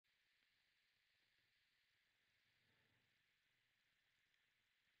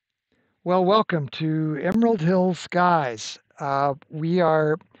Well, welcome to Emerald Hill Skies. We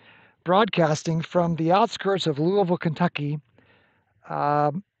are broadcasting from the outskirts of Louisville, Kentucky,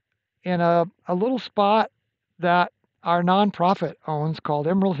 um, in a little spot that our nonprofit owns called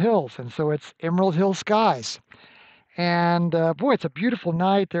Emerald Hills. And so it's Emerald Hill Skies. And boy, it's a beautiful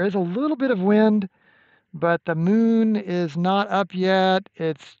night. There is a little bit of wind, but the moon is not up yet.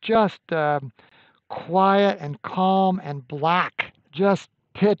 It's just quiet and calm and black, just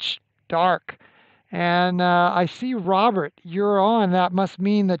pitch dark. And I see Robert, you're on. That must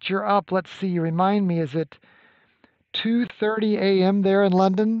mean that you're up. Let's see. Remind me, is it 2:30 a.m. there in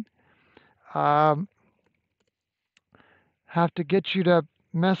London? Um, have to get you to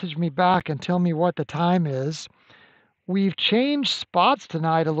message me back and tell me what the time is. We've changed spots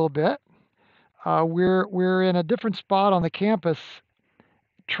tonight a little bit. We're in a different spot on the campus,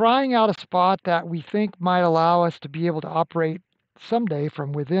 trying out a spot that we think might allow us to be able to operate someday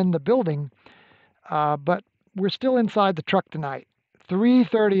from within the building. But we're still inside the truck tonight.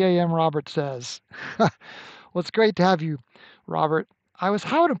 3:30 a.m. Robert says. Well, it's great to have you, Robert. I was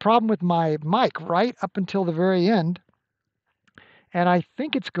having a problem with my mic right up until the very end, and I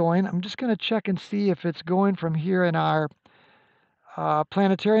think it's going. I'm just going to check and see if it's going from here in our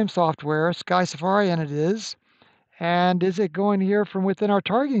planetarium software, Sky Safari, and it is. And is it going here from within our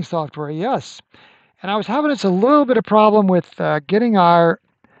targeting software? Yes. And I was having a little bit of problem with getting our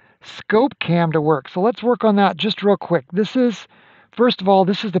scope cam to work. So let's work on that just real quick. First of all,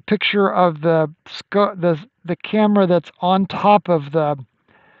 this is the picture of the camera that's on top of the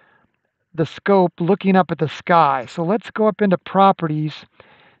scope looking up at the sky. So let's go up into properties,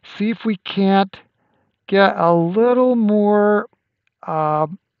 see if we can't get a little more uh,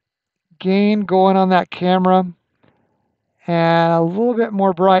 gain going on that camera and a little bit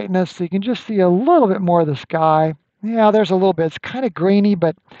more brightness so you can just see a little bit more of the sky. Yeah, there's a little bit. It's kind of grainy,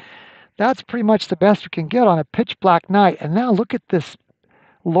 but that's pretty much the best we can get on a pitch black night. And now look at this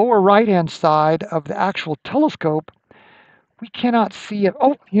lower right-hand side of the actual telescope. We cannot see it.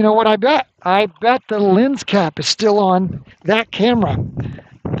 Oh, you know what I bet? I bet the lens cap is still on that camera.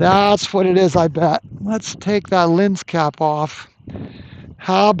 That's what it is, I bet. Let's take that lens cap off.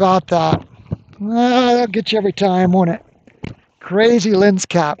 How about that? That'll get you every time, won't it? Crazy lens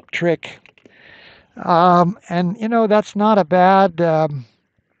cap trick. And that's not a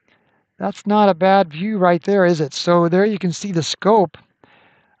bad view right there, is it? So there you can see the scope.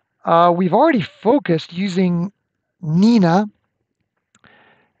 We've already focused using Nina.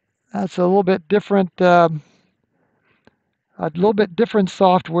 That's a little bit different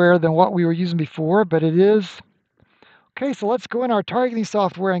software than what we were using before, but it is. Okay, so let's go in our targeting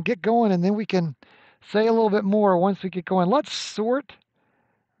software and get going, and then we can say a little bit more once we get going. Let's sort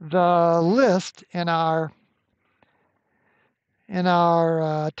the list in our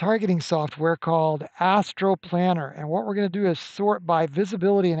targeting software called Astro Planner. And what we're going to do is sort by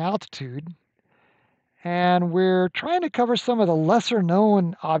visibility and altitude. And we're trying to cover some of the lesser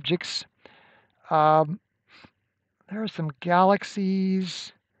known objects. Um, there are some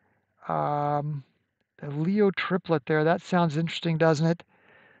galaxies. Um, the Leo triplet there, that sounds interesting, doesn't it?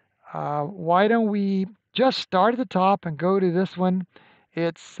 Why don't we just start at the top and go to this one?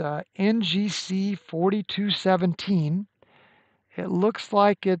 It's NGC 4217. It looks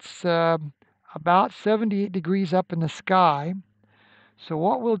like it's about 78 degrees up in the sky. So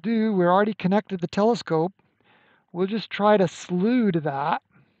what we'll do, we're already connected the telescope. We'll just try to slew to that,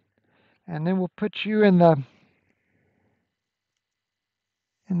 and then we'll put you in the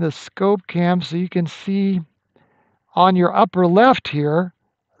scope cam so you can see on your upper left here,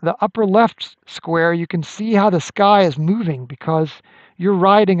 the upper left square, you can see how the sky is moving because you're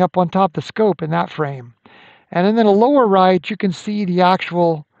riding up on top of the scope in that frame. And then in the lower right, you can see the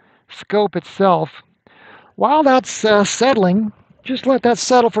actual scope itself. While that's settling, just let that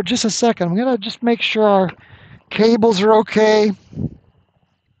settle for just a second. I'm going to just make sure our cables are okay.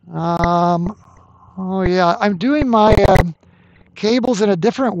 Um, oh, yeah, I'm doing my cables in a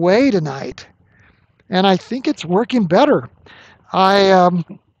different way tonight, and I think it's working better. I um,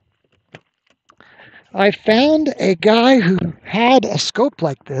 I found a guy who had a scope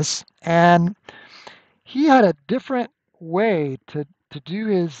like this, and he had a different way to do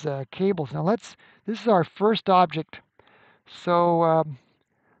his cables. Now this is our first object, so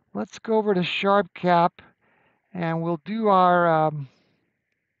let's go over to Sharp Cap, and we'll do our,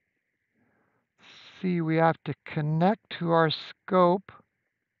 see, we have to connect to our scope,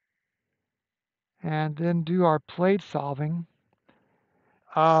 and then do our plate solving.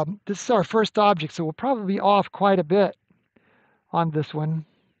 This is our first object, so we'll probably be off quite a bit on this one,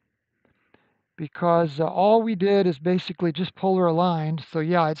 because all we did is basically just polar aligned. So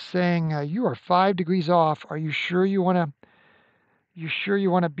yeah, it's saying you are 5 degrees off. Are you sure you want to? You sure you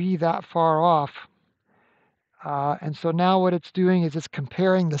want to be that far off? And so now what it's doing is it's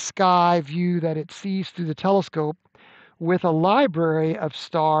comparing the sky view that it sees through the telescope with a library of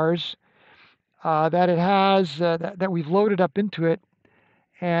stars that it has that we've loaded up into it.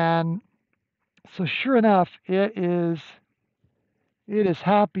 And so sure enough, it is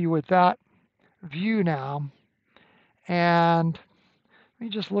happy with that view now. And let me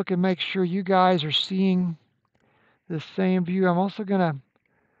just look and make sure you guys are seeing the same view. I'm also going to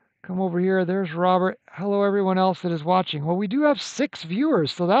come over here. There's Robert. Hello, everyone else that is watching. Well, we do have 6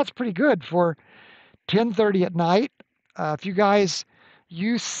 viewers, so that's pretty good for 10:30 at night. If you guys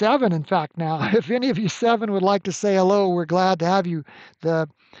use 7, in fact, now, if any of you 7 would like to say hello, we're glad to have you. The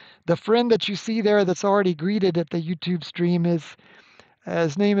friend that you see there that's already greeted at the YouTube stream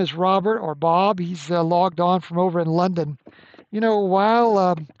his name is Robert or Bob. He's logged on from over in London.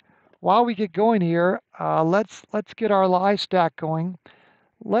 While we get going here, let's get our live stack going.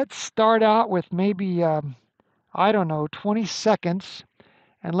 Let's start out with maybe I don't know, 20 seconds,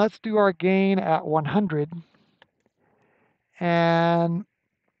 and let's do our gain at 100. And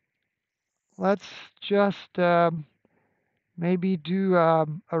let's just maybe do a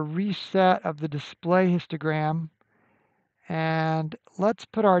reset of the display histogram. And let's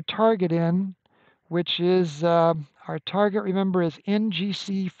put our target in, which is our target, remember, is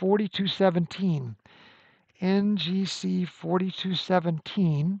NGC 4217. NGC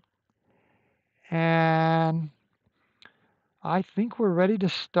 4217. And I think we're ready to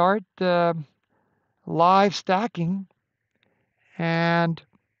start live stacking. And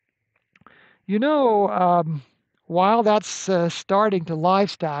while that's starting to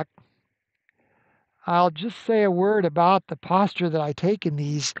live stack, I'll just say a word about the posture that I take in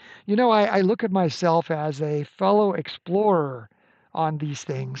these. I look at myself as a fellow explorer on these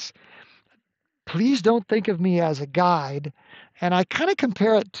things. Please don't think of me as a guide. And I kind of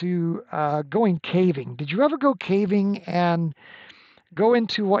compare it to going caving. Did you ever go caving and go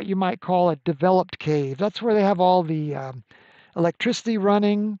into what you might call a developed cave? That's where they have all the electricity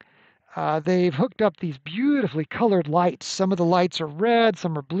running. They've hooked up these beautifully colored lights. Some of the lights are red,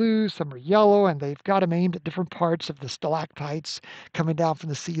 some are blue, some are yellow, and they've got them aimed at different parts of the stalactites coming down from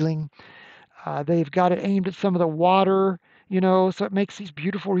the ceiling. They've got it aimed at some of the water, so it makes these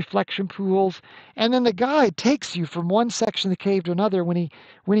beautiful reflection pools. And then the guide takes you from one section of the cave to another. When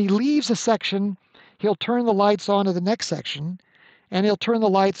he leaves a section, he'll turn the lights on to the next section, and he'll turn the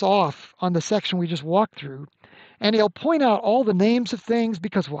lights off on the section we just walked through. And he'll point out all the names of things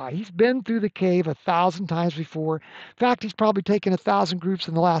because why? He's been through the cave 1,000 times before. In fact, he's probably taken 1,000 groups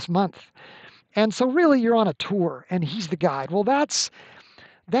in the last month. And so really you're on a tour and he's the guide. Well, that's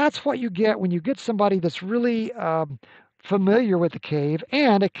what you get when you get somebody that's really familiar with the cave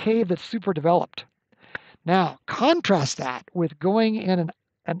and a cave that's super developed. Now, contrast that with going in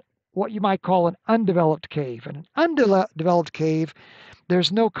an what you might call an undeveloped cave. In an undeveloped cave,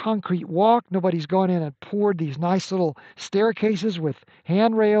 there's no concrete walk. Nobody's gone in and poured these nice little staircases with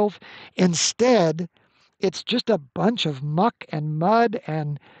handrails. Instead, it's just a bunch of muck and mud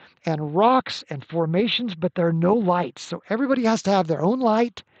and rocks and formations, but there are no lights. So everybody has to have their own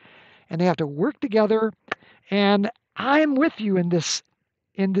light and they have to work together. And I'm with you in this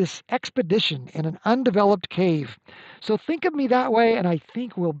expedition in an undeveloped cave. So think of me that way, and I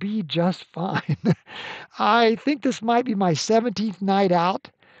think we'll be just fine. I think this might be my 17th night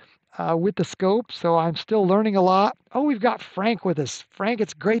out with the scope, so I'm still learning a lot. Oh, we've got Frank with us. Frank,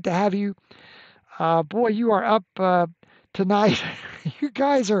 it's great to have you. Boy, you are up tonight. you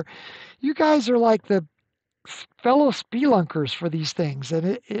guys are like the fellow spelunkers for these things,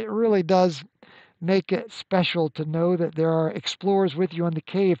 and it really does make it special to know that there are explorers with you in the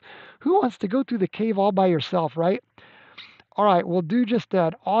cave. Who wants to go through the cave all by yourself, right? All right, we'll do just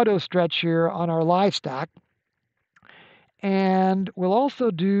an auto stretch here on our live stack. And we'll also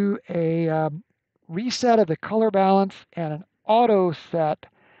do a reset of the color balance and an auto set.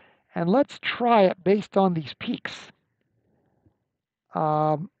 And let's try it based on these peaks.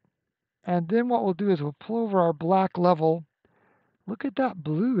 And then what we'll do is we'll pull over our black level. Look at that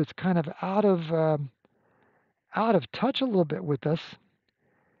blue. It's kind of out of touch a little bit with us.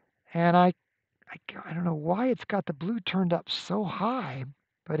 And I don't know why it's got the blue turned up so high,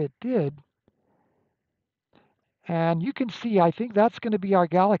 but it did. And you can see, I think that's going to be our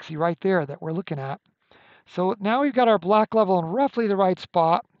galaxy right there that we're looking at. So now we've got our black level in roughly the right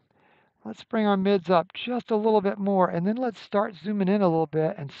spot. Let's bring our mids up just a little bit more, and then let's start zooming in a little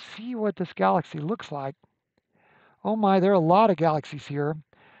bit and see what this galaxy looks like. Oh my, there are a lot of galaxies here.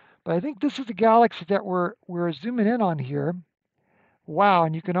 But I think this is the galaxy that we're zooming in on here. Wow,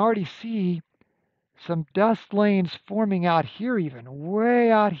 and you can already see some dust lanes forming out here, even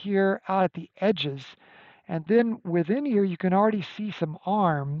way out here, out at the edges. And then within here, you can already see some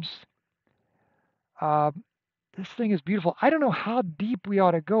arms. Uh, this thing is beautiful. I don't know how deep we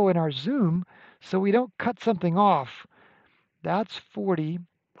ought to go in our zoom so we don't cut something off. That's 40.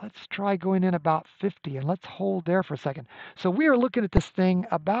 Let's try going in about 50 and let's hold there for a second. So we are looking at this thing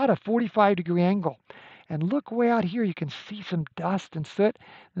about a 45-degree angle. And look way out here, you can see some dust and soot.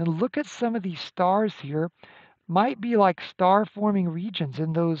 And look at some of these stars here. Might be like star forming regions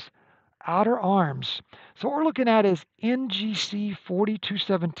in those outer arms. So what we're looking at is NGC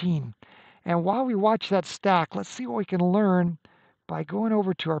 4217. And while we watch that stack, let's see what we can learn by going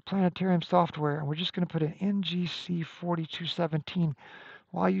over to our planetarium software. And we're just going to put in NGC 4217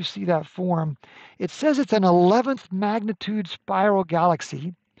 while you see that form. It says it's an 11th magnitude spiral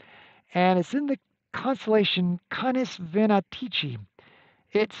galaxy, and it's in the constellation Canis Venatici.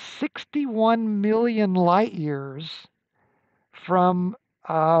 It's 61 million light years from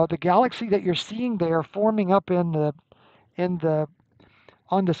the galaxy that you're seeing there forming up in the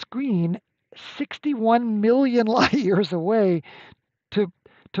on the screen, 61 million light years away to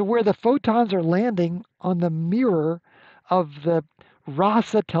to where the photons are landing on the mirror of the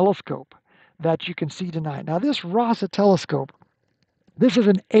RASA telescope that you can see tonight. Now this RASA telescope, this is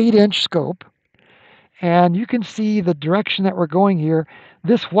an 8-inch scope, and you can see the direction that we're going here.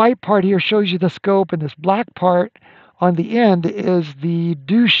 This white part here shows you the scope, and this black part on the end is the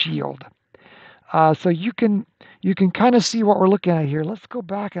dew shield. So you can kind of see what we're looking at here. Let's go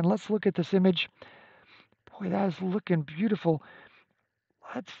back and let's look at this image. Boy, that is looking beautiful.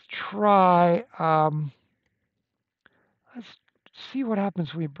 Let's try. Let's see what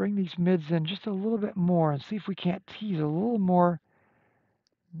happens when we bring these mids in just a little bit more and see if we can't tease a little more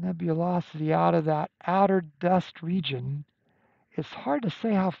nebulosity out of that outer dust region. It's hard to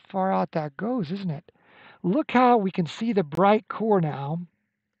say how far out that goes, isn't it? Look how we can see the bright core now.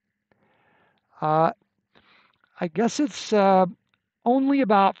 Uh, I guess it's only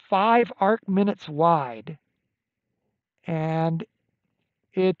about 5 arc minutes wide, and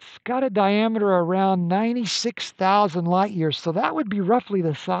it's got a diameter around 96,000 light years. So that would be roughly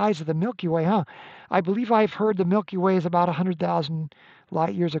the size of the Milky Way, huh? I believe I've heard the Milky Way is about 100,000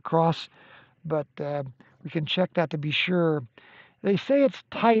 light years across, but we can check that to be sure. They say it's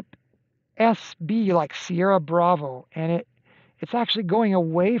type SB, like Sierra Bravo, and it's actually going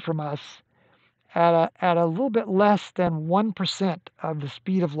away from us at a little bit less than 1% of the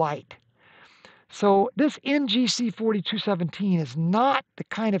speed of light. So this NGC 4217 is not the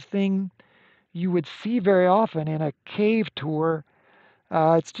kind of thing you would see very often in a cave tour.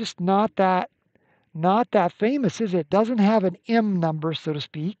 It's just not that famous, is it? It doesn't have an M number, so to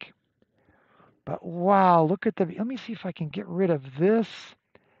speak. But wow, look at the. Let me see if I can get rid of this,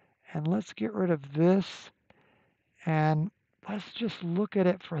 and let's get rid of this, and let's just look at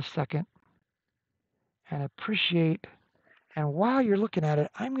it for a second and appreciate. And while you're looking at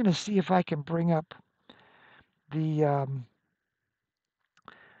it, I'm going to see if I can bring up the um,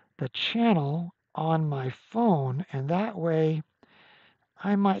 the channel on my phone, and that way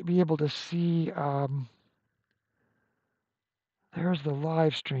I might be able to see. There's the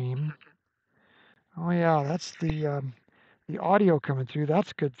live stream. Oh yeah, that's the audio coming through.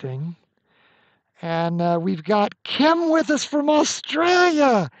 That's a good thing. And we've got Kim with us from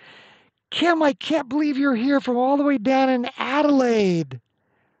Australia. Kim, I can't believe you're here from all the way down in Adelaide.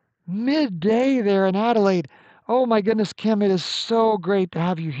 Midday there in Adelaide. Oh my goodness, Kim, it is so great to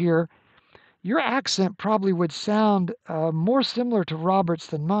have you here. Your accent probably would sound more similar to Robert's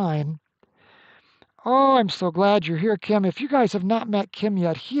than mine. Oh, I'm so glad you're here, Kim. If you guys have not met Kim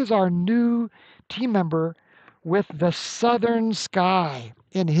yet, he is our new team member with the Southern Sky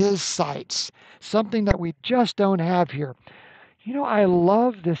in his sights, something that we just don't have here. You know, I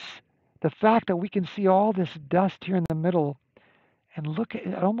love the fact that we can see all this dust here in the middle, and look at it,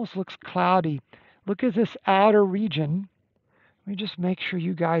 it almost looks cloudy. Look at this outer region. Let me just make sure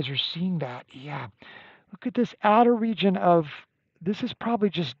you guys are seeing that. Yeah. Look at this outer region of, this is probably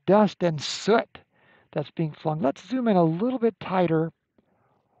just dust and soot that's being flung. Let's zoom in a little bit tighter.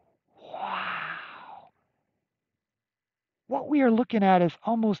 Wow. What we are looking at is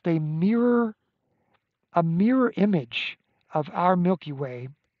almost a mirror image of our Milky Way.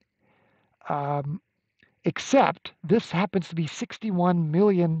 Except this happens to be 61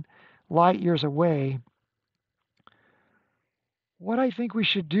 million light years away. What I think we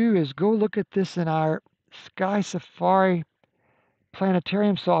should do is go look at this in our Sky Safari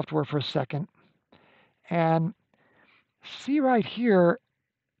planetarium software for a second and see right here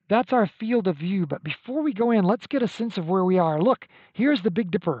That's our field of view. But before we go in, let's get a sense of where we are. Look, here's the Big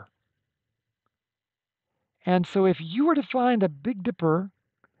Dipper. And so if you were to find a Big Dipper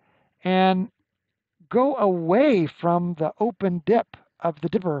and go away from the open dip of the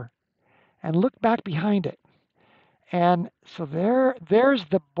dipper and look back behind it. And so there's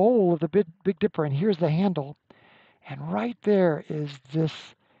the bowl of the Big Dipper, and here's the handle. And right there is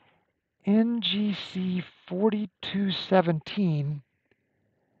this NGC 4217.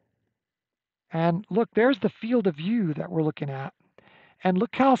 And look, there's the field of view that we're looking at. And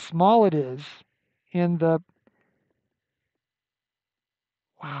look how small it is in the,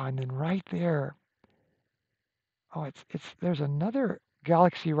 wow, and then right there, oh, there's another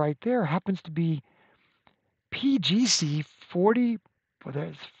galaxy right there. Happens to be PGC 40, well,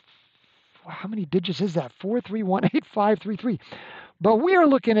 there's, how many digits is that? 4318533. But we are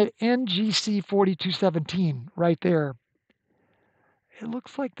looking at NGC 4217 right there. It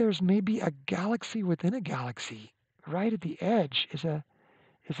looks like there's maybe a galaxy within a galaxy. Right at the edge is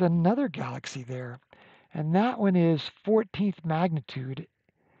another galaxy there. And that one is 14th magnitude.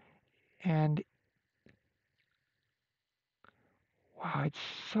 And wow, it's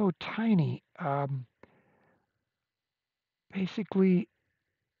so tiny. Basically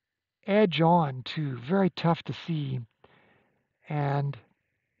edge on too, very tough to see. And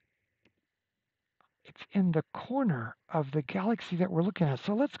it's in the corner of the galaxy that we're looking at.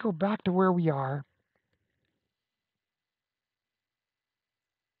 So let's go back to where we are.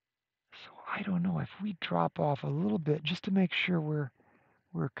 So I don't know if we drop off a little bit just to make sure we're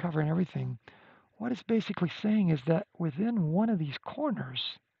covering everything. What it's basically saying is that within one of these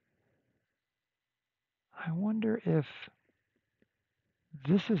corners, I wonder if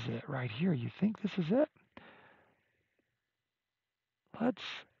this is it right here. You think this is it? Let's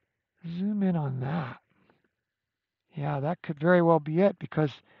zoom in on that. Yeah, that could very well be it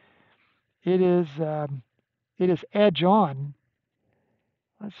because it is edge on.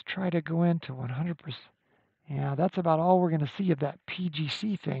 Let's try to go into 100%. Yeah, that's about all we're going to see of that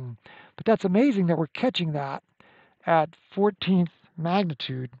PGC thing. But that's amazing that we're catching that at 14th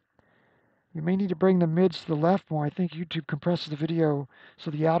magnitude. You may need to bring the mids to the left more. I think YouTube compresses the video so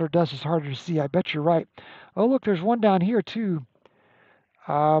the outer dust is harder to see. I bet you're right. Oh, look, there's one down here too.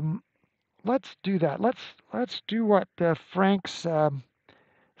 Let's do that. Let's do what Frank's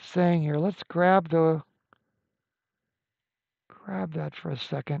saying here. Let's grab that for a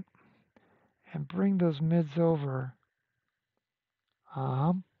second and bring those mids over.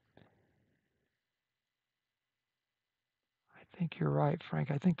 I think you're right, Frank.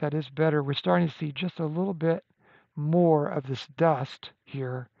 I think that is better. We're starting to see just a little bit more of this dust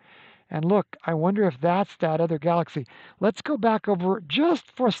here. And look, I wonder if that's that other galaxy. Let's go back over just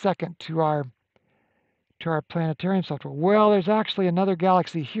for a second to our planetarium software. Well, there's actually another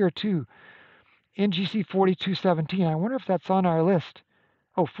galaxy here too, NGC 4217. I wonder if that's on our list.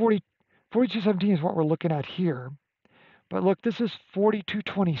 Oh, 4217 is what we're looking at here. But look, this is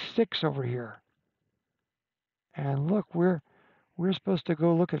 4226 over here. And look, we're supposed to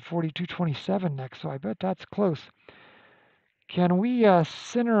go look at 4227 next, so I bet that's close. Can we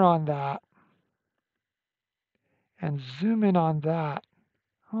center on that and zoom in on that?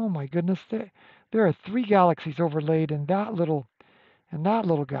 Oh my goodness, there are 3 galaxies overlaid in that little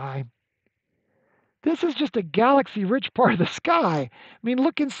guy. This is just a galaxy-rich part of the sky. I mean,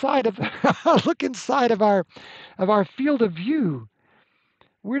 look inside of look inside of our field of view.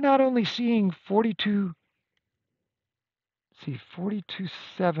 We're not only seeing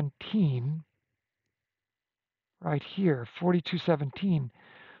 4217 right here, 4217,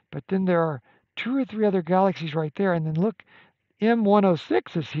 but then there are 2 or 3 other galaxies right there, and then look,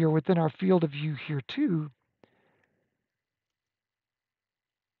 M106 is here within our field of view here too.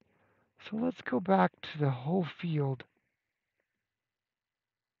 So let's go back to the whole field.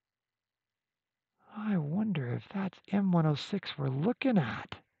 I wonder if that's M106 we're looking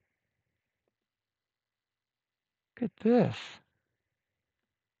at. Look at this.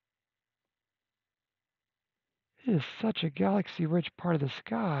 It is such a galaxy-rich part of the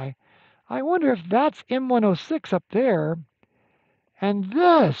sky. I wonder if that's M106 up there. And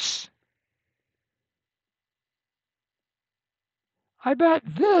this, I bet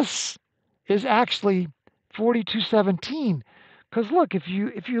this is actually 4217. Because look, if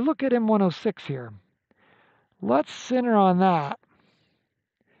you look at M106 here, let's center on that.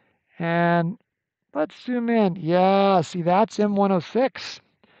 And let's zoom in. Yeah, see, that's M106.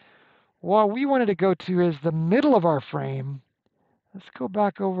 What we wanted to go to is the middle of our frame. Let's go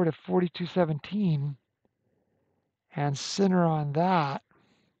back over to 4217 and center on that.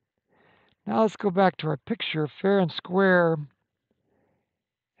 Now let's go back to our picture, fair and square,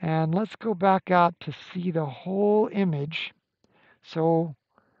 And let's go back out to see the whole image. So,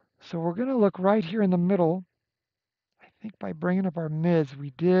 so we're going to look right here in the middle. I think by bringing up our mids, we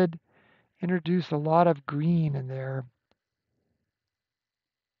did introduce a lot of green in there.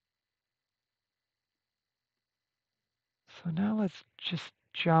 So now let's just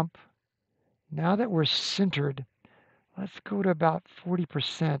jump. Now that we're centered, let's go to about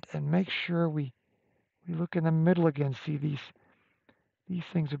 40% and make sure we look in the middle again. See these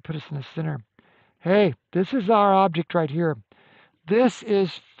things would put us in the center. Hey, this is our object right here. This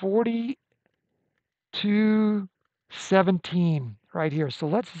is 4217 right here. So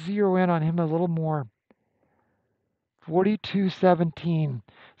let's zero in on him a little more. 4217.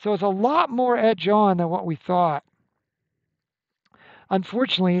 So it's a lot more edge on than what we thought.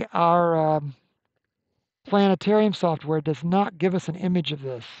 Unfortunately, our planetarium software does not give us an image of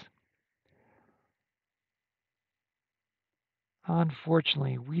this.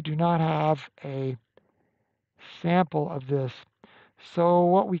 Unfortunately, we do not have a sample of this. So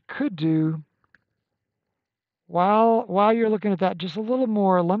what we could do, while you're looking at that just a little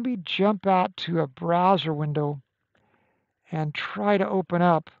more, let me jump out to a browser window and try to open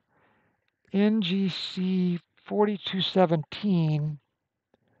up NGC 4217,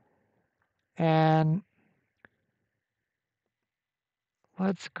 and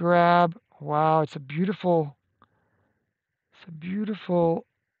let's grab, wow, it's a beautiful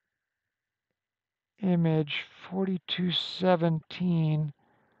image, 4217.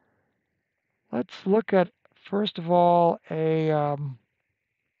 Let's look at, first of all, a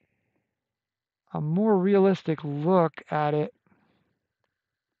more realistic look at it.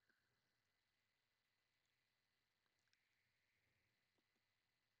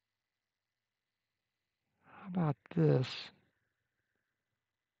 How about this?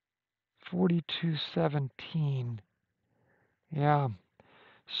 4217. Yeah.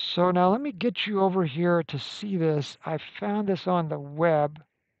 So now let me get you over here to see this. I found this on the web.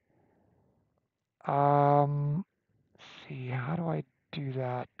 Let's see, how do I do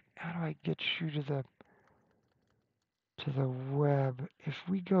that? How do I get you to the web? If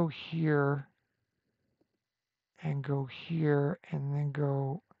we go here and go here and then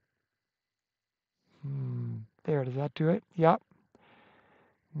go, there, does that do it? Yep.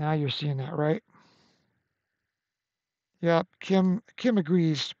 Now you're seeing that, right? Yep. Kim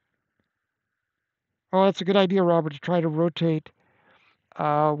agrees. Oh, that's a good idea, Robert, to try to rotate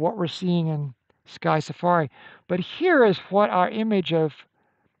what we're seeing in Sky Safari. But here is what our image of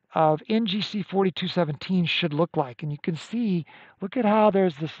NGC 4217 should look like. And you can see, look at how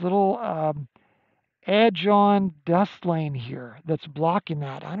there's this little edge-on dust lane here that's blocking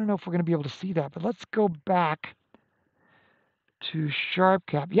that. I don't know if we're going to be able to see that, but let's go back to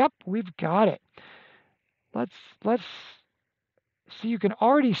SharpCap. Yep, we've got it. Let's see. You can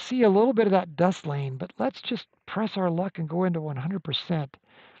already see a little bit of that dust lane, but let's just press our luck and go into 100%.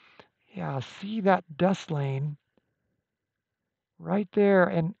 Yeah, see that dust lane right there,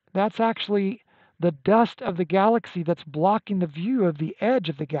 and that's actually the dust of the galaxy that's blocking the view of the edge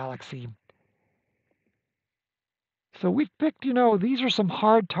of the galaxy. So we've picked, these are some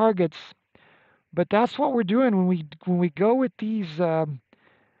hard targets, but that's what we're doing when we go with these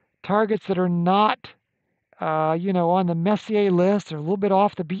targets that are not, on the Messier list or a little bit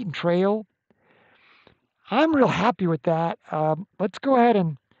off the beaten trail. I'm real happy with that. Let's go ahead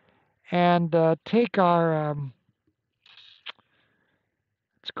and take our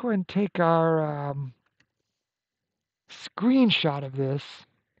screenshot of this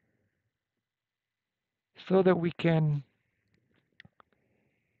so that we can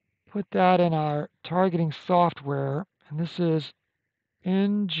put that in our targeting software. And this is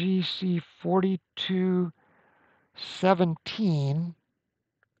NGC 4217.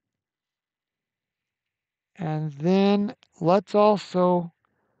 And then let's also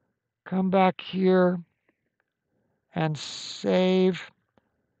come back here and save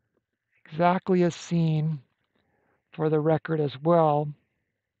exactly as seen for the record as well.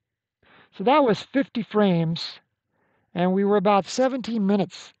 So that was 50 frames, and we were about 17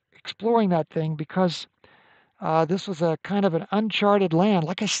 minutes exploring that thing because this was a kind of an uncharted land.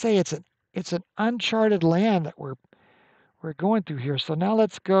 Like I say, it's an uncharted land that we're going through here. So now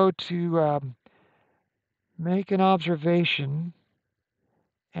let's go to make an observation,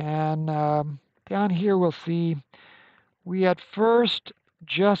 and down here we'll see we at first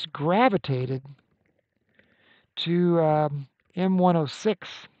just gravitated to M106,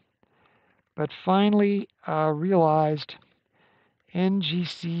 but finally realized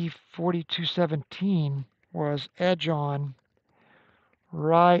NGC 4217 was edge on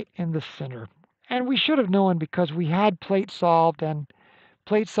right in the center. And we should have known because we had plate solved and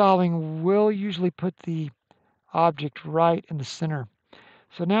plate solving will usually put the object right in the center.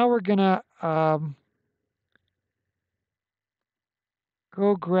 So now we're going to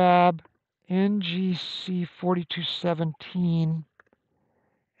go grab NGC 4217,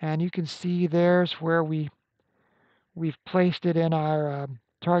 and you can see there's where we've placed it in our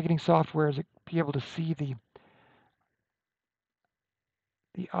targeting software to be able to see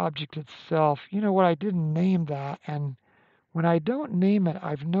the object itself. You know what, I didn't name that, and when I don't name it,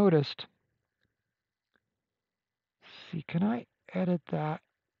 I've noticed, see, can I edit that?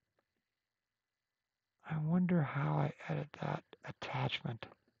 I wonder how I edit that attachment.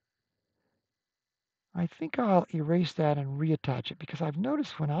 I think I'll erase that and reattach it, because I've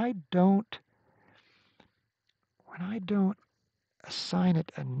noticed when I don't assign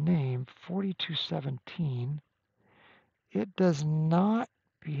it a name, 4217, it does not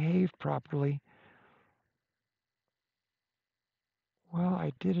behave properly. Well,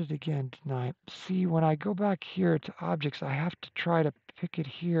 I did it again, didn't I? See, when I go back here to objects, I have to try to pick it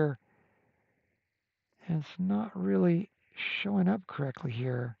here, and it's not really showing up correctly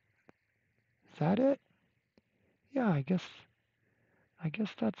here. Is that it? Yeah, I guess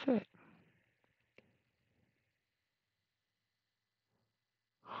that's it.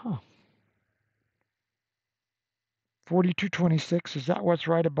 Huh. 4226, is that what's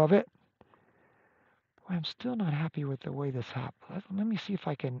right above it? Boy, I'm still not happy with the way this happened. Let me see if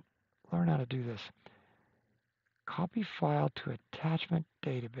I can learn how to do this. Copy file to attachment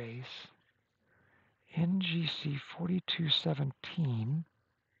database, NGC 4217.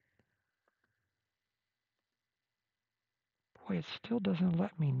 Boy, it still doesn't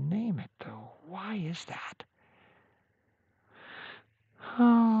let me name it though. Why is that?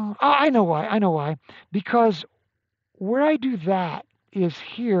 Oh, I know why. I know why. Because where I do that is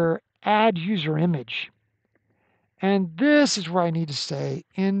here, add user image. And this is where I need to say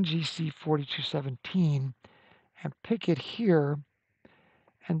NGC 4217 and pick it here.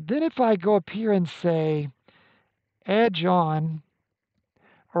 And then if I go up here and say edge on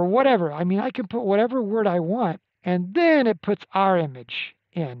or whatever, I mean, I can put whatever word I want, and then it puts our image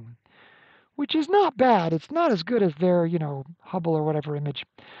in, which is not bad. It's not as good as their, Hubble or whatever image.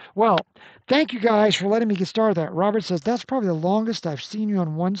 Well, thank you guys for letting me get started with that. Robert says, that's probably the longest I've seen you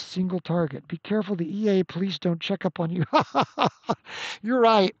on one single target. Be careful the EAA police don't check up on you. You're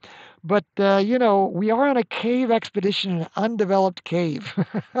right. But, we are on a cave expedition in an undeveloped cave.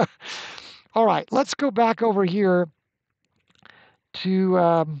 All right, let's go back over here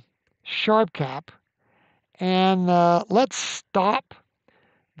to SharpCap, and let's stop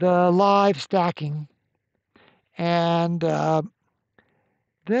the live stacking, and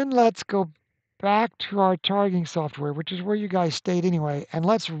then let's go back to our targeting software, which is where you guys stayed anyway, and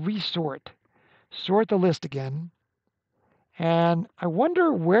let's sort the list again. And I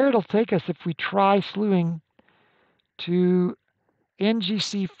wonder where it'll take us if we try slewing to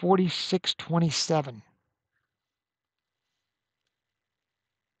NGC 4627.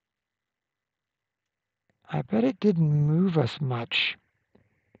 I bet it didn't move us much.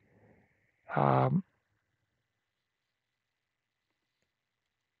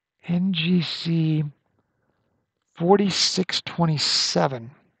 NGC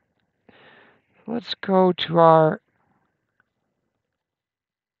 4627. Let's go to our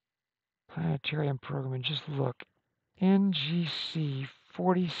planetarium program and just look. NGC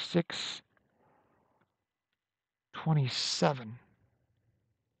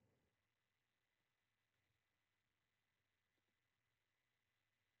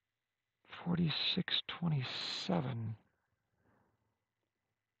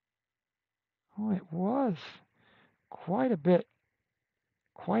Oh, it was quite a bit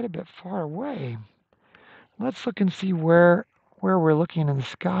far away. Let's look and see where we're looking in the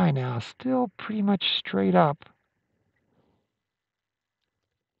sky now. Still pretty much straight up.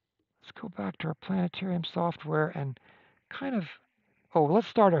 Let's go back to our planetarium software and kind of, let's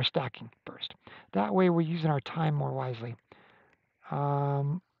start our stacking first. That way we're using our time more wisely.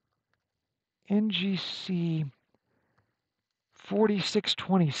 NGC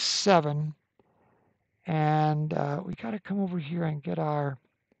 4627, and we got to come over here and get our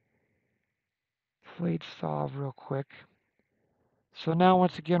plate solve real quick. So now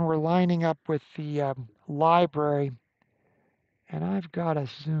once again we're lining up with the library, and I've got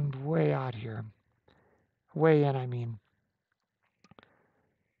us zoomed way out here. Way in, I mean.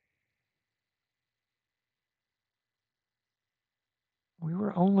 We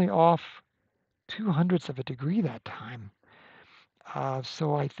were only off 2/100ths of a degree that time.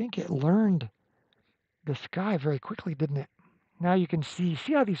 So I think it learned the sky very quickly, didn't it? Now you can see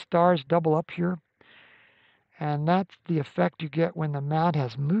how these stars double up here? And that's the effect you get when the mat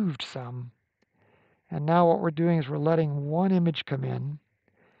has moved some. And now what we're doing is we're letting one image come in.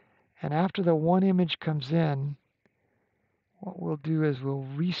 And after the one image comes in, what we'll do is we'll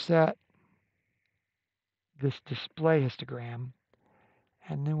reset this display histogram,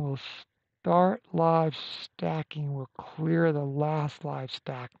 and then we'll start live stacking. We'll clear the last live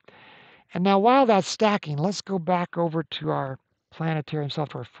stack. And now while that's stacking, let's go back over to our planetarium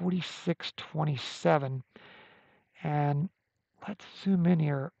software 4627, and let's zoom in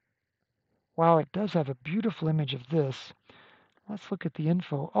here. Wow, it does have a beautiful image of this. Let's look at the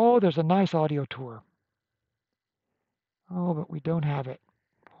info. Oh, there's a nice audio tour. Oh, but we don't have it.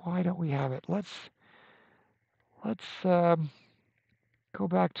 Why don't we have it? Let's go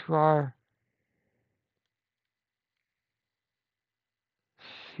back to our,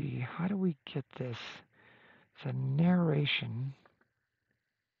 see, how do we get this? It's a narration.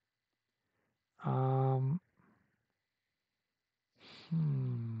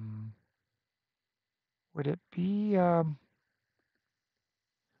 Would it be, I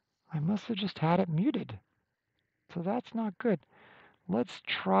must have just had it muted. So that's not good. Let's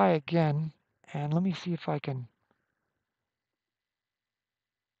try again, and let me see if I can.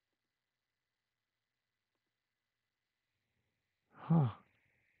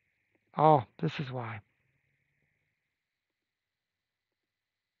 Oh, this is why.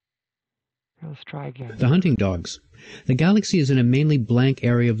 Let's try again. The hunting dogs. The galaxy is in a mainly blank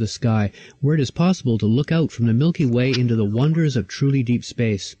area of the sky where it is possible to look out from the Milky Way into the wonders of truly deep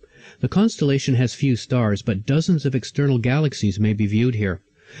space. The constellation has few stars, but dozens of external galaxies may be viewed here.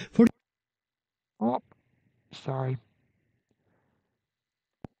 Oh, sorry.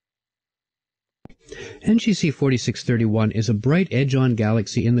 NGC 4631 is a bright edge-on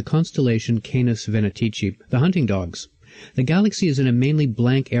galaxy in the constellation Canis Venatici, the hunting dogs. The galaxy is in a mainly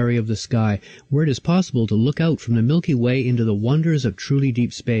blank area of the sky where it is possible to look out from the Milky Way into the wonders of truly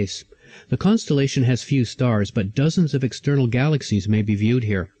deep space. The constellation has few stars, but dozens of external galaxies may be viewed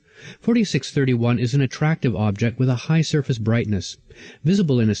here. 4631 is an attractive object with a high surface brightness.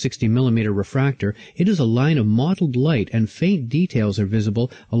 Visible in a 60mm refractor, it is a line of mottled light, and faint details are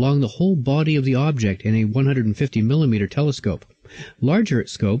visible along the whole body of the object in a 150mm telescope. Larger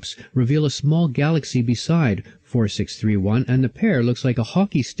scopes reveal a small galaxy beside 4631, and the pair looks like a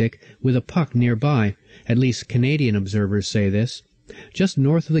hockey stick with a puck nearby. At least Canadian observers say this. Just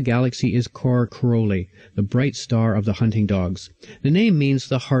north of the galaxy is Cor Crowley, the bright star of the hunting dogs. The name means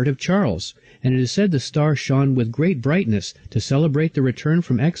the heart of Charles, and it is said the star shone with great brightness to celebrate the return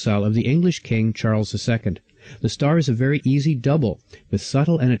from exile of the English king Charles II. The star is a very easy double, with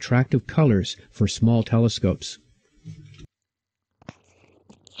subtle and attractive colors for small telescopes.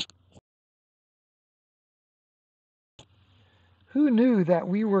 Who knew that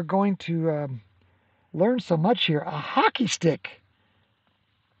we were going to learn so much here? A hockey stick.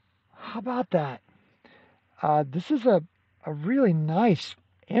 How about that? This is a really nice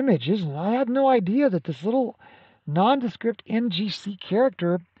image, isn't it? I had no idea that this little nondescript NGC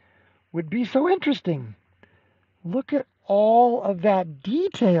character would be so interesting. Look at all of that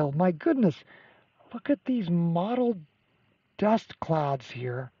detail. My goodness. Look at these mottled dust clouds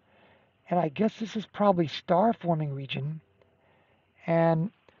here. And I guess this is probably star forming region.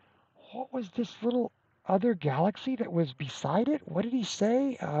 And what was this little other galaxy that was beside it? What did he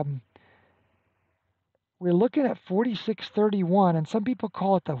say? We're looking at 4631, and some people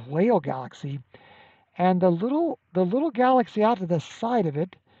call it the whale galaxy. And the little galaxy out to the side of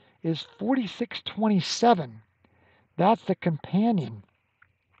it is 4627. That's the companion.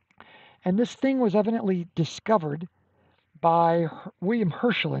 And this thing was evidently discovered by William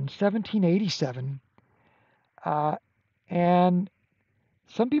Herschel in 1787. And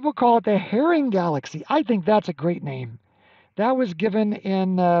some people call it the Herring Galaxy. I think that's a great name. That was given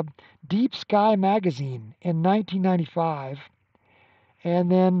in Deep Sky magazine in 1995. And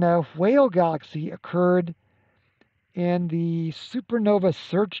then Whale Galaxy occurred in the Supernova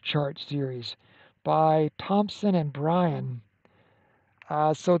Search Chart series by Thompson and Bryan.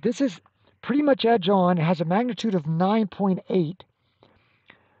 So this is pretty much edge on. It has a magnitude of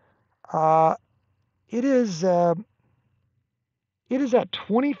 9.8. It is at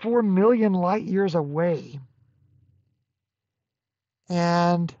 24 million light years away.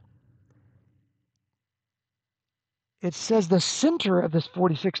 And it says the center of this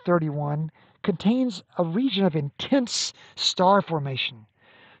 4631 contains a region of intense star formation.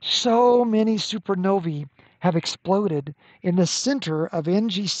 So many supernovae have exploded in the center of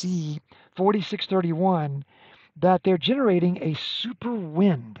NGC 4631 that they're generating a super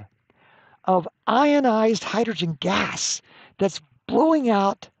wind of ionized hydrogen gas that's blowing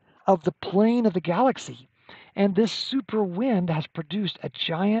out of the plane of the galaxy. And this super wind has produced a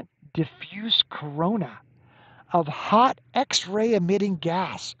giant diffuse corona of hot X-ray emitting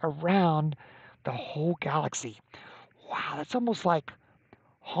gas around the whole galaxy. Wow, that's almost like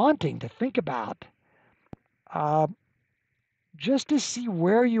haunting to think about. Uh, just to see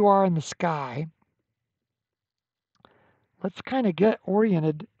where you are in the sky, let's kind of get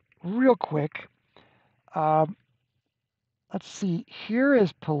oriented real quick. Uh, let's see, here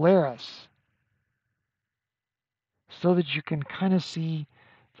is Polaris, so that you can kind of see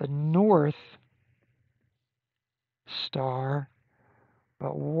the North Star.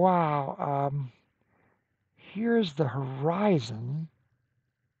 But wow, here's the horizon.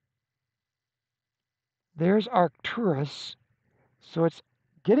 There's Arcturus, so it's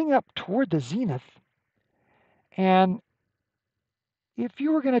getting up toward the zenith. And if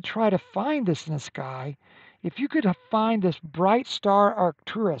you were going to try to find this in the sky, if you could find this bright star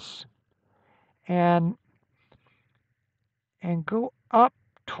Arcturus and go up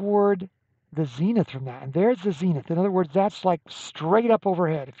toward the zenith from that, and there's the zenith. In other words, that's like straight up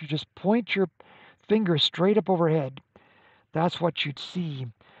overhead. If you just point your finger straight up overhead, that's what you'd see.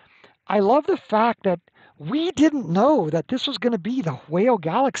 I love the fact that we didn't know that this was going to be the Whale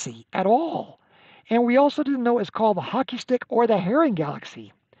Galaxy at all. And we also didn't know it's called the Hockey Stick or the Herring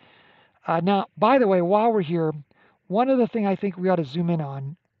Galaxy. Now, by the way, while we're here, one other thing I think we ought to zoom in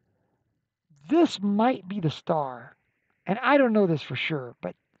on. This might be the star. And I don't know this for sure,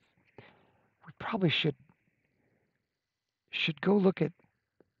 but we probably should go look at.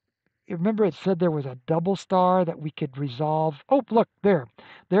 Remember, it said there was a double star that we could resolve. Oh, look there.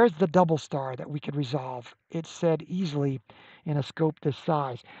 There's the double star that we could resolve. It said easily in a scope this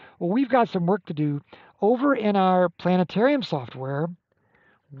size. Well, we've got some work to do over in our planetarium software.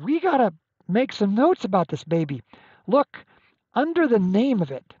 We got to make some notes about this baby. Look, under the name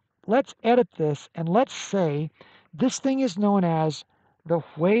of it, let's edit this and let's say this thing is known as the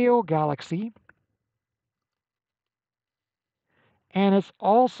Whale Galaxy, and it's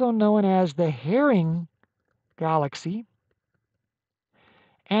also known as the Herring Galaxy,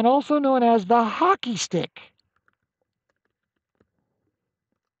 and also known as the Hockey Stick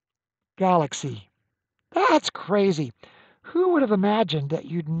Galaxy. That's crazy. Who would have imagined that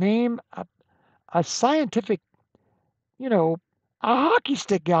you'd name a scientific, you know, a hockey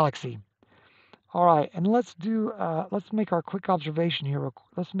stick galaxy? All right, and let's make our quick observation here.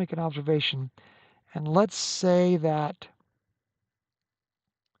 Let's make an observation, and let's say that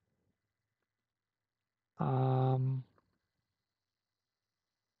um,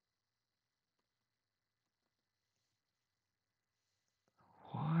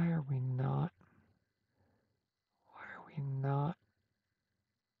 why are we not? Why are we not?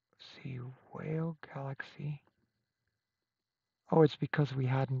 See, Whale Galaxy. Oh, it's because we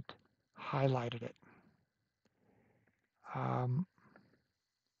hadn't highlighted it.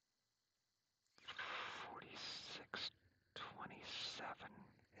 4627.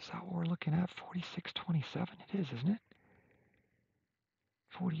 Is that what we're looking at? 4627. It is, isn't it?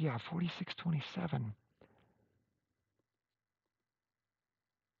 4627.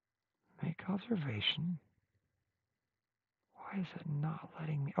 Make observation. Why is it not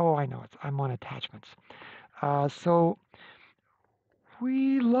letting me? Oh, I know. I'm on attachments. So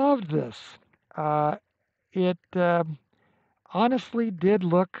we loved this. It honestly did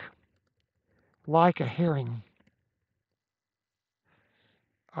look like a herring.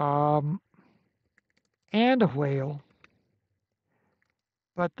 And a whale.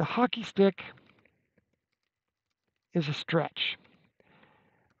 But the hockey stick is a stretch.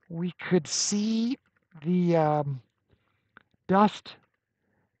 We could see the dust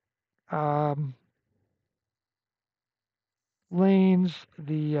lanes,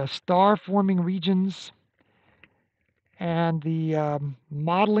 the star forming regions, and the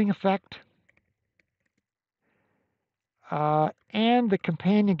modeling effect, and the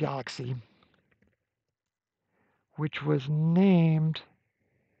companion galaxy, which was named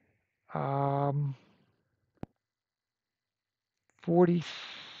 40.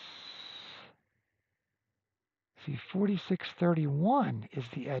 See, 4631 is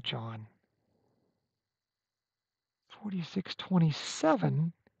the edge on.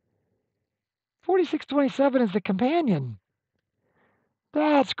 4627. 4627 is the companion.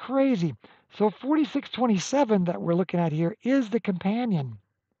 That's crazy. So 4627 that we're looking at here is the companion.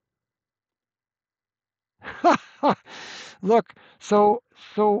 Look, so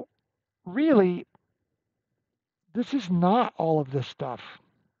really, this is not all of this stuff.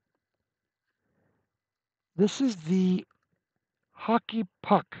 This is the hockey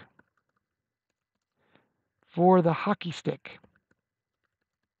puck for the hockey stick.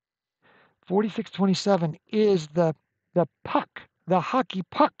 4627 is the puck, the hockey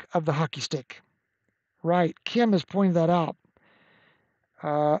puck of the hockey stick. Right, Kim has pointed that out.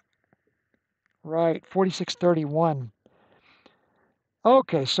 Right, 4631.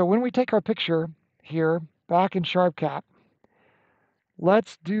 Okay, so when we take our picture here, back in SharpCap,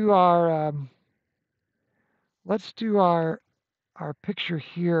 let's do our picture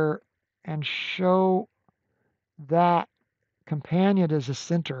here and show that companion as a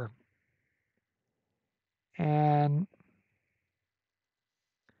center. And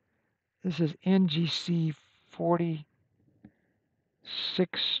this is NGC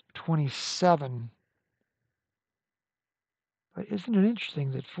 4627. But isn't it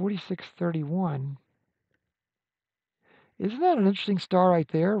interesting that 4631, isn't that an interesting star right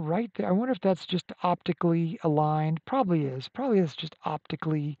there? Right there. I wonder if that's just optically aligned. Probably is. Probably is just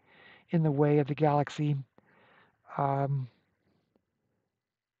optically in the way of the galaxy. Um,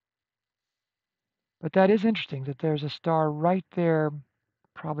 but that is interesting that there's a star right there,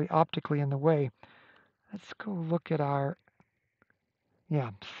 probably optically in the way. Let's go look at our, yeah,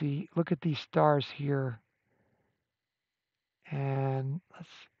 see, look at these stars here. And let's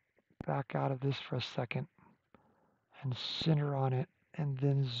back out of this for a second and center on it and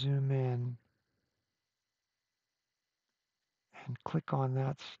then zoom in and click on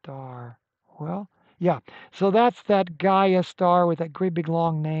that star. Well, yeah, so that's that Gaia star with that great big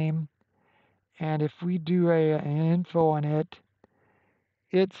long name. And if we do an info on it,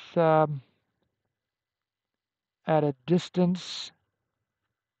 it's at a distance.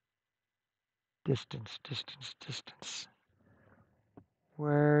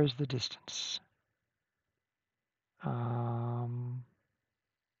 Where's the distance? Why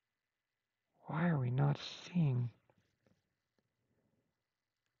are we not seeing?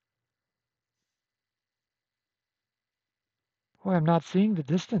 Boy, I'm not seeing the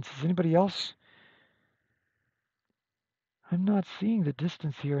distance. Is anybody else? I'm not seeing the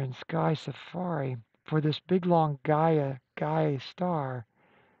distance here in Sky Safari for this big long Gaia star.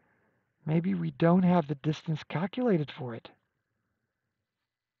 Maybe we don't have the distance calculated for it.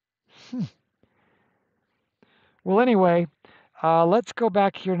 Well, anyway, let's go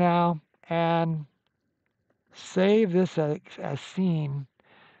back here now and save this as seen.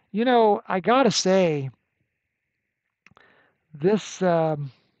 You know, I gotta say, this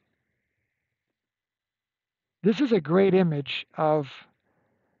this is a great image of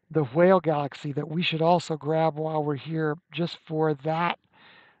the whale galaxy that we should also grab while we're here, just for that.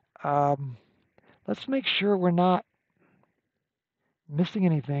 Let's make sure we're not missing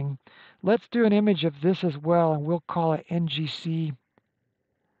anything. Let's do an image of this as well, and we'll call it NGC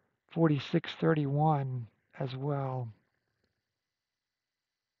 4631 as well.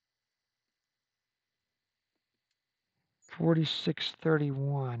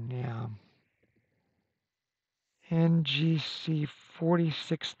 '4631, yeah. NGC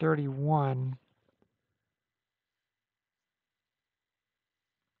 4631.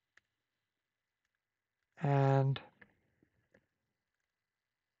 And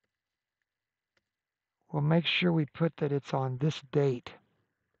we'll make sure we put that it's on this date,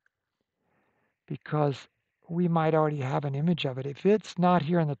 because we might already have an image of it. If it's not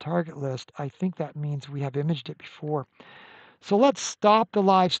here in the target list, I think that means we have imaged it before. So let's stop the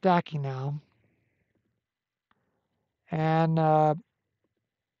live stacking now. And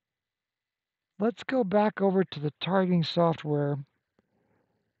let's go back over to the targeting software.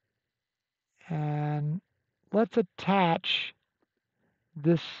 And let's attach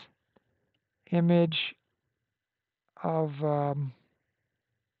this image of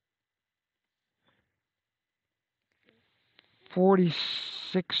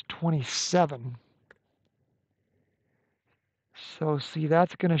 4627. So see,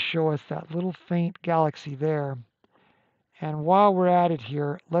 that's going to show us that little faint galaxy there. And while we're at it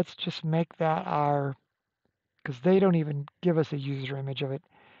here, let's just make that our, because they don't even give us a user image of it,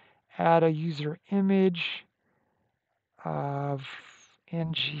 add a user image of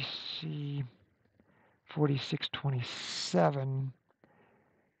NGC 4627,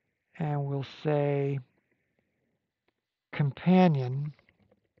 and we'll say companion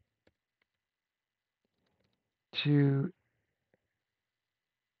to,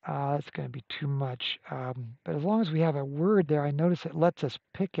 that's going to be too much, but as long as we have a word there, I notice it lets us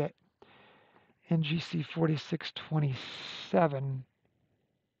pick it. NGC 4627.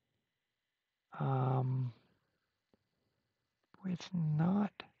 It's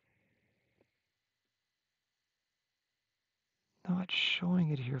not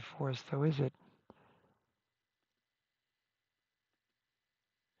showing it here for us, though, is it?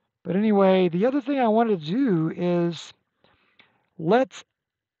 But anyway, the other thing I wanted to do is let's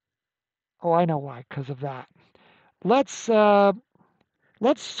Oh, I know why, because of that. Let's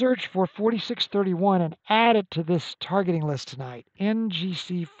search for 4631 and add it to this targeting list tonight.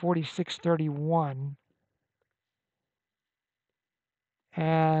 NGC 4631,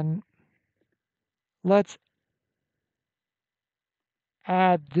 and let's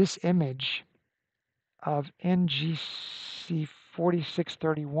add this image of NGC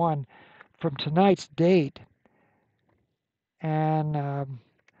 4631 from tonight's date, and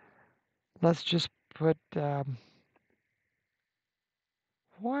let's just put.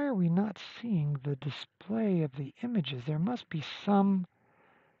 Why are we not seeing the display of the images? There must be some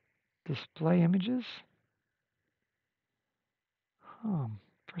display images.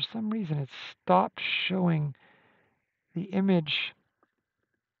 For some reason, it stopped showing the image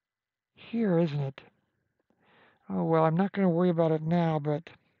here, isn't it? Oh, well, I'm not going to worry about it now, but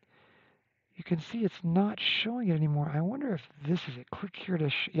you can see it's not showing it anymore. I wonder if this is it. Click here to,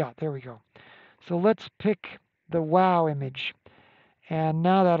 yeah, there we go. So let's pick the wow image, and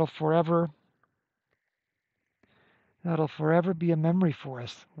now that'll forever be a memory for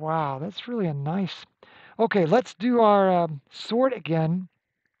us. Wow, that's really a nice. Okay, let's do our sort again,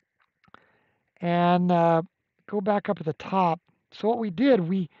 and go back up at the top. So what we did,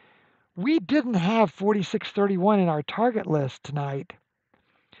 we didn't have 4631 in our target list tonight,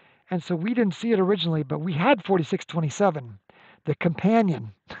 and so we didn't see it originally, but we had 4627, the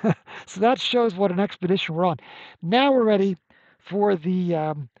companion. So that shows what an expedition we're on. Now we're ready for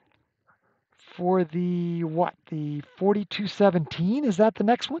the what? The 4217? Is that the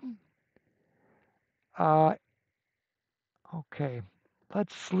next one? Uh, okay,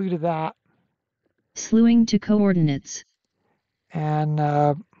 let's slew to that. Slewing to coordinates. And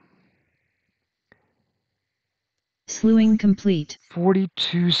Slewing complete.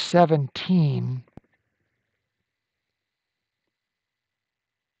 4217.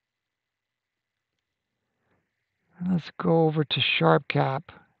 Let's go over to SharpCap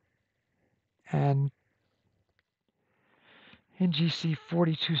and NGC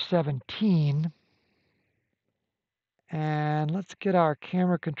 4217. And let's get our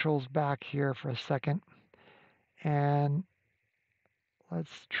camera controls back here for a second. And let's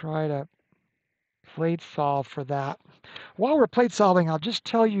try to plate solve for that. While we're plate solving, I'll just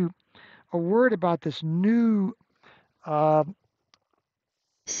tell you a word about this new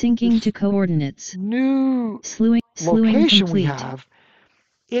Syncing to coordinates. Slewing location we complete. have.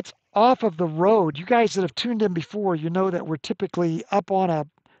 It's off of the road. You guys that have tuned in before, you know that we're typically up on a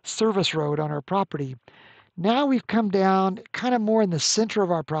service road on our property. Now we've come down kind of more in the center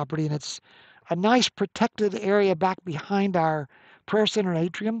of our property, and it's a nice protected area back behind our prayer center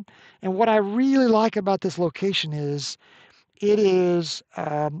atrium. And what I really like about this location is it is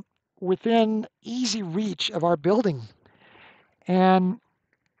within easy reach of our building. And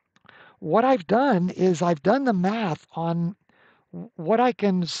what I've done is I've done the math on what I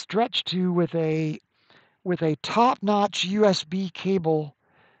can stretch to with a top-notch USB cable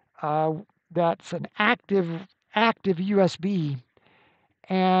uh, that's an active USB.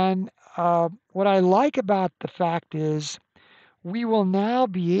 And what I like about the fact is we will now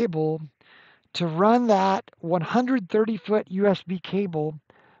be able to run that 130-foot USB cable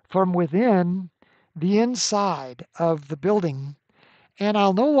from within the inside of the building, and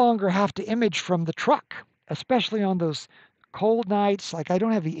I'll no longer have to image from the truck, especially on those cold nights. Like I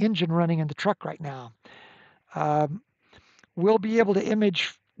don't have the engine running in the truck right now. Um, we'll be able to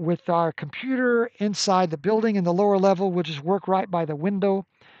image with our computer inside the building in the lower level. We'll just work right by the window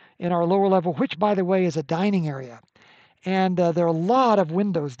in our lower level, which, by the way, is a dining area. And there are a lot of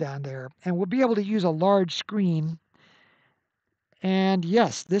windows down there. And we'll be able to use a large screen. And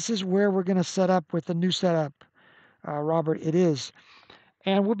yes, this is where we're going to set up with the new setup, Robert. It is.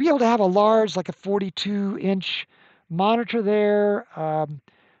 And we'll be able to have a large, like a 42-inch monitor there.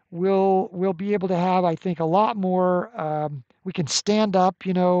 We'll be able to have, I think, a lot more. We can stand up,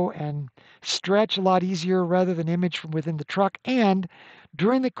 and stretch a lot easier rather than image from within the truck. And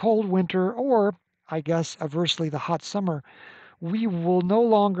during the cold winter, or I guess aversely the hot summer, we will no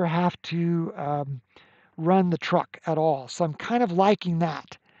longer have to run the truck at all. So I'm kind of liking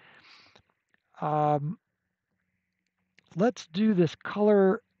that. Um, let's do this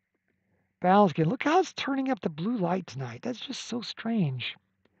color balance again. Look how it's turning up the blue light tonight. That's just so strange.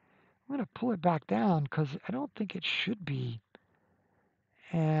 I'm going to pull it back down because I don't think it should be.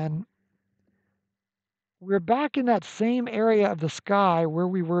 And we're back in that same area of the sky where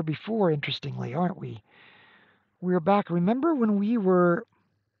we were before, interestingly, aren't we? We're back. Remember when we were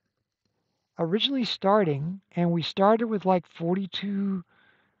originally starting and we started with like 42?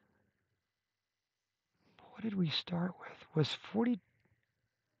 What did we start with? Was 40?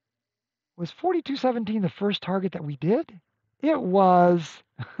 Was 4217 the first target that we did? It was.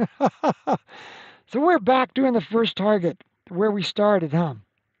 So we're back doing the first target where we started, huh?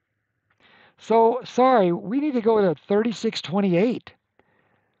 So sorry, we need to go to 3628.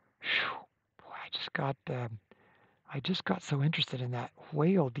 Boy, I just got so interested in that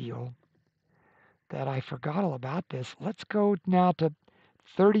whale deal that I forgot all about this. Let's go now to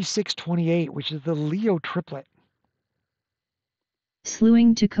 3628, which is the Leo triplet.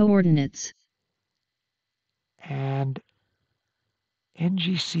 Slewing to coordinates. And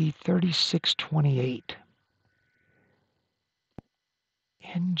NGC 3628.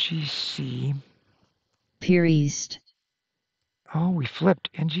 NGC. Peer east. Oh, we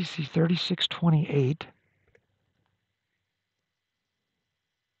flipped. NGC 3628.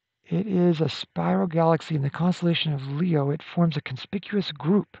 It is a spiral galaxy in the constellation of Leo. It forms a conspicuous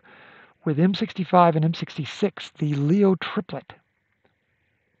group with M65 and M66, the Leo triplet.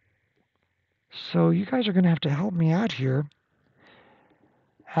 So you guys are going to have to help me out here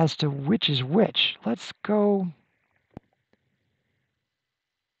as to which is which. Let's go.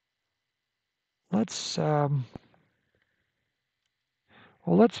 Let's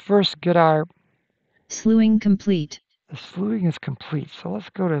first get our slewing complete. The slewing is complete. So let's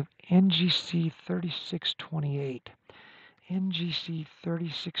go to NGC 3628. NGC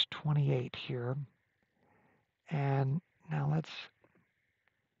 3628 here. And now let's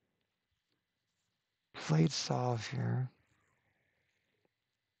plate solve here.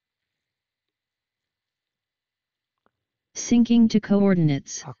 Sinking to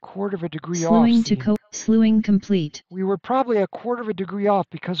coordinates. A quarter of a degree slewing off. To slewing complete. We were probably a quarter of a degree off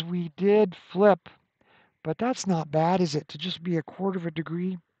because we did flip, but that's not bad, is it, to just be a quarter of a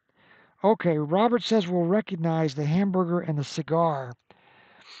degree? Okay, Robert says we'll recognize the hamburger and the cigar.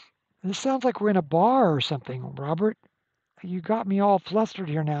 This sounds like we're in a bar or something, Robert. You got me all flustered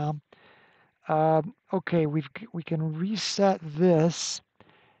here now. Okay, we can reset this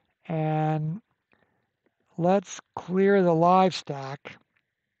and let's clear the live stack.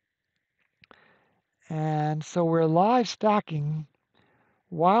 And so we're live stacking.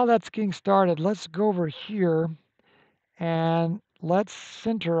 While that's getting started, let's go over here and let's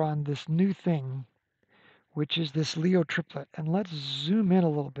center on this new thing, which is this Leo triplet. And let's zoom in a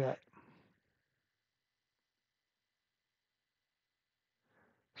little bit.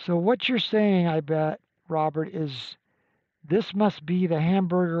 So what you're saying, I bet, Robert, is this must be the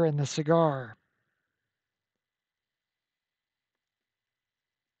hamburger and the cigar.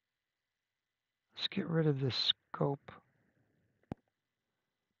 Let's get rid of this scope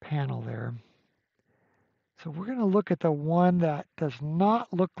panel there. So we're going to look at the one that does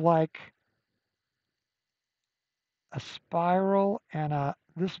not look like a spiral and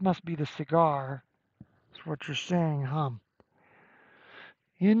this must be the cigar. That's what you're saying, huh?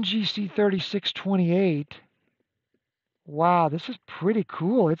 NGC 3628. Wow, this is pretty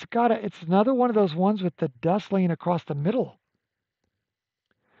cool. It's another one of those ones with the dust laying across the middle.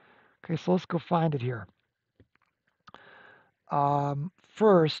 Okay, so let's go find it here.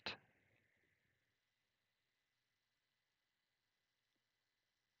 First,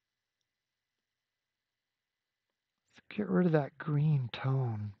 let's get rid of that green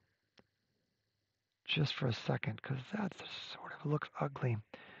tone just for a second because that sort of looks ugly.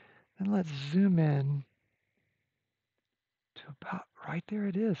 Then let's zoom in to about right there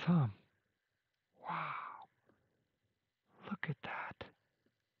it is, huh? Wow, look at that.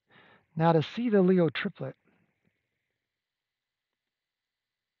 Now to see the Leo triplet,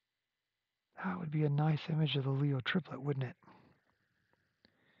 that would be a nice image of the Leo triplet, wouldn't it?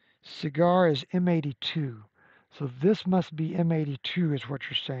 Cigar is M82. So this must be M82 is what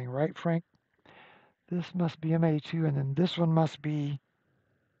you're saying, right, Frank? This must be M82, and then this one must be...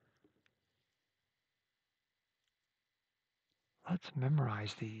 Let's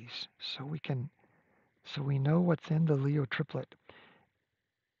memorize these so we know what's in the Leo triplet.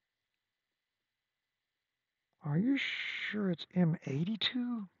 Are you sure it's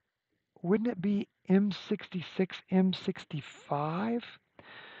M82? Wouldn't it be M66, M65?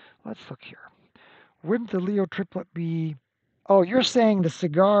 Let's look here. Wouldn't the Leo triplet be... Oh, you're saying the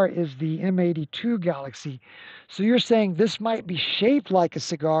cigar is the M82 Galaxy. So you're saying this might be shaped like a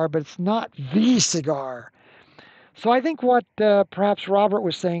cigar, but it's not the cigar. So I think what perhaps Robert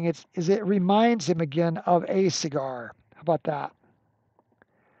was saying is it reminds him again of a cigar. How about that?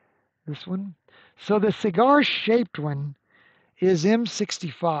 This one. So the cigar-shaped one is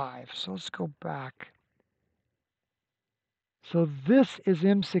M65. So let's go back. So this is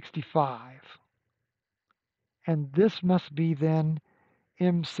M65. And this must be then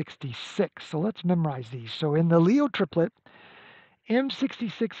M66. So let's memorize these. So in the Leo triplet,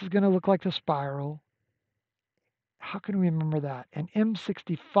 M66 is going to look like the spiral. How can we remember that? And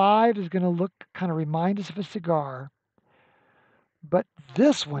M65 is going to look, kind of remind us of a cigar. But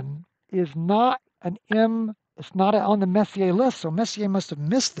this one is not an M, it's not on the Messier list, so Messier must have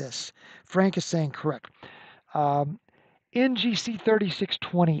missed this. Frank is saying correct. Um, NGC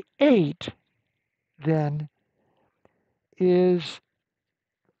 3628 then is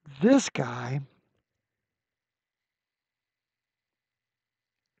this guy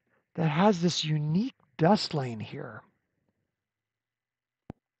that has this unique dust lane here.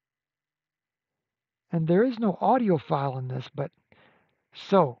 And there is no audio file in this, but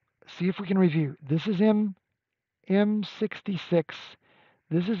so see if we can review. This is M66,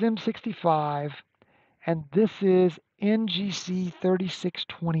 this is M65, and this is NGC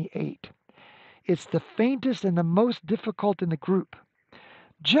 3628. It's the faintest and the most difficult in the group,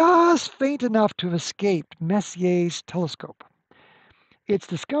 just faint enough to have escaped Messier's telescope. Its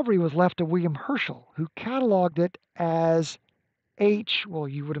discovery was left to William Herschel, who cataloged it as well,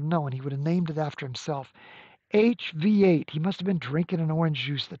 you would have known, he would have named it after himself, HV8. He must have been drinking an orange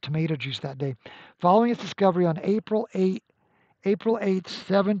juice, the tomato juice that day, following its discovery on April 8th,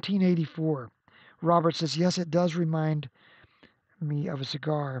 1784. Robert says, yes, it does remind me of a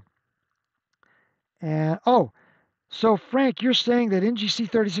cigar. And, so Frank, you're saying that NGC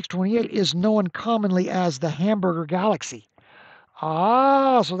 3628 is known commonly as the Hamburger Galaxy.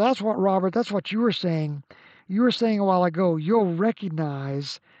 Ah, so that's what, Robert, that's what you were saying. You were saying a while ago, you'll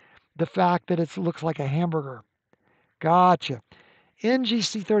recognize the fact that it looks like a hamburger. Gotcha.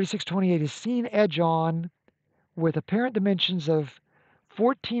 NGC 3628 is seen edge on with apparent dimensions of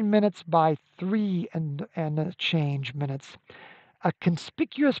 14 minutes by 3 and a change minutes. A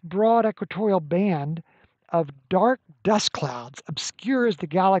conspicuous broad equatorial band of dark dust clouds obscures the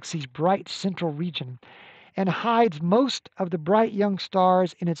galaxy's bright central region and hides most of the bright young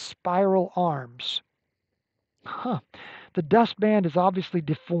stars in its spiral arms. The dust band is obviously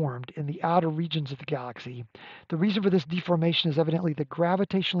deformed in the outer regions of the galaxy. The reason for this deformation is evidently the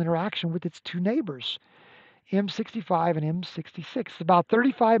gravitational interaction with its two neighbors, M65 and M66, about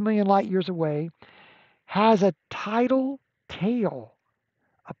 35 million light years away, has a tidal tail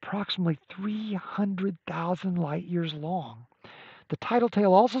approximately 300,000 light years long. The tidal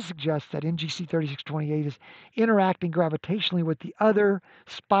tail also suggests that NGC 3628 is interacting gravitationally with the other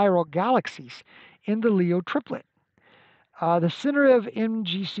spiral galaxies in the Leo triplet. The center of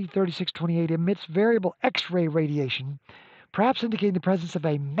NGC 3628 emits variable X-ray radiation, perhaps indicating the presence of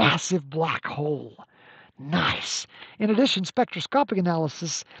a massive black hole. Nice. In addition, spectroscopic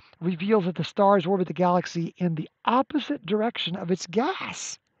analysis reveals that the stars orbit the galaxy in the opposite direction of its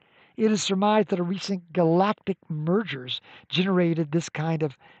gas. It is surmised that a recent galactic mergers generated this kind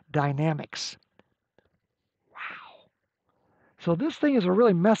of dynamics. Wow. So this thing is a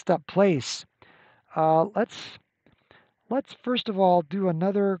really messed up place. Let's first of all do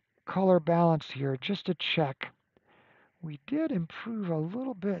another color balance here just to check. We did improve a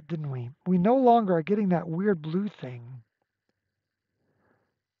little bit, didn't we? We no longer are getting that weird blue thing.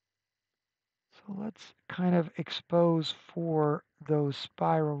 So let's kind of expose for those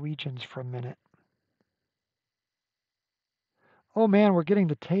spiral regions for a minute. Oh man, we're getting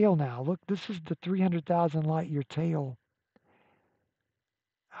the tail now. Look, this is the 300,000 light year tail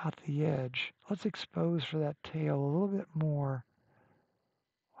out the edge. Let's expose for that tail a little bit more.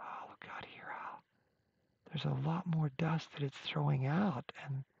 Wow, look out here. There's a lot more dust that it's throwing out.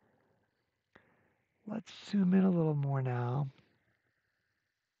 And let's zoom in a little more now.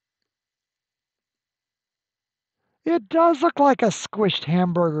 It does look like a squished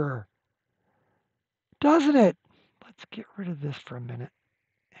hamburger, doesn't it? Let's get rid of this for a minute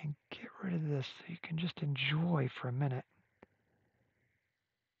and get rid of this so you can just enjoy for a minute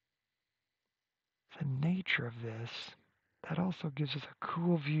the nature of this. That also gives us a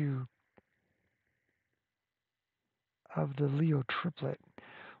cool view of the Leo triplet.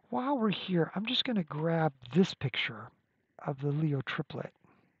 While we're here, I'm just going to grab this picture of the Leo triplet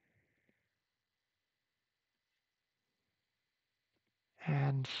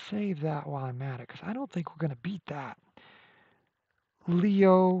and save that while I'm at it, because I don't think we're going to beat that.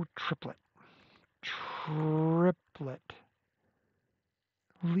 Leo triplet.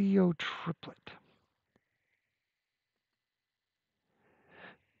 Leo triplet.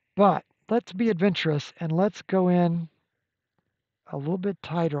 But let's be adventurous and let's go in a little bit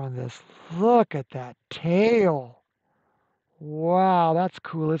tighter on this. Look at that tail. Wow, that's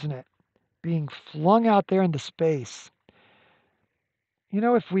cool, isn't it? Being flung out there into space. You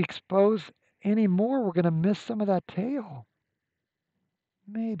know, if we expose any more, we're going to miss some of that tail.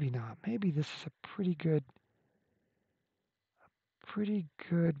 Maybe not. Maybe this is a pretty pretty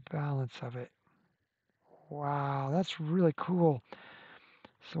good balance of it. Wow, that's really cool.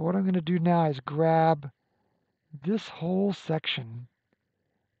 So what I'm going to do now is grab this whole section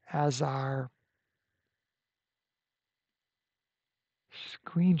as our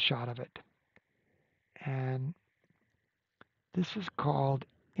screenshot of it. And this is called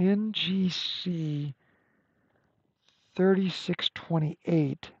NGC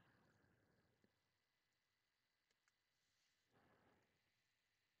 3628.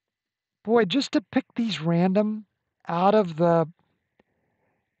 Boy, just to pick these random out of the,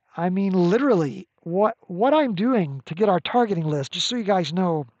 I mean, literally, what I'm doing to get our targeting list, just so you guys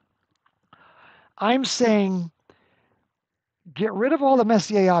know, I'm saying get rid of all the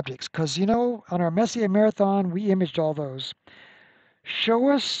Messier objects, because, on our Messier marathon, we imaged all those. Show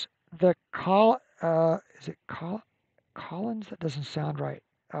us the is it Collins? That doesn't sound right.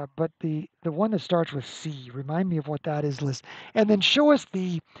 But the one that starts with C. Remind me of what that is, list. And then show us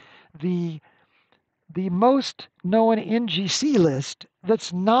the the most known NGC list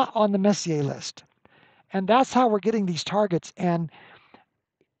that's not on the Messier list. And that's how we're getting these targets. And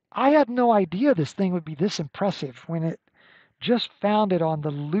I had no idea this thing would be this impressive when it just found it on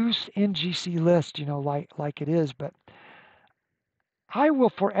the loose NGC list, like it is. But I will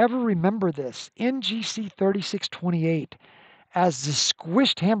forever remember this NGC 3628 as the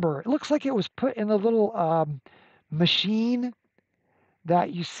squished hamburger. It looks like it was put in a little machine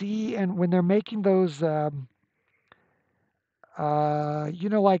that you see, and when they're making those, like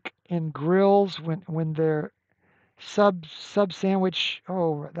in grills when they're sub sandwich.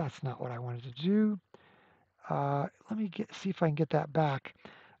 Oh, that's not what I wanted to do. Let me see if I can get that back.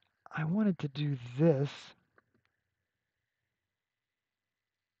 I wanted to do this,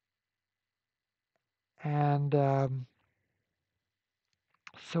 and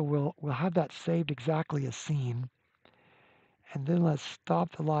so we'll have that saved exactly as seen. And then let's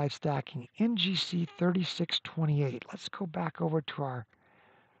stop the live stacking. NGC 3628. Let's go back over to our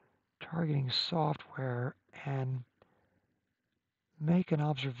targeting software and make an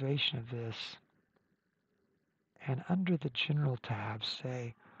observation of this. And under the general tab,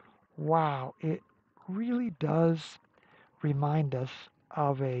 say, wow, it really does remind us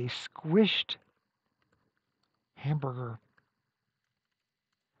of a squished hamburger.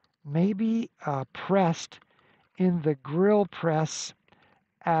 Maybe pressed in the grill press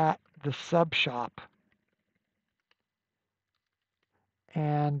at the sub shop.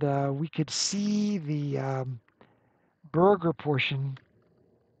 And we could see the burger portion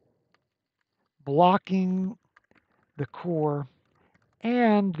blocking the core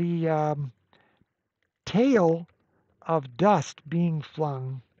and the tail of dust being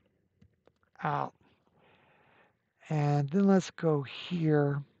flung out. And then let's go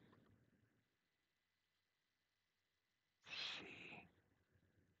here. Let's see.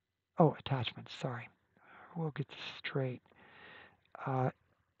 Oh, attachments, sorry. We'll get this straight.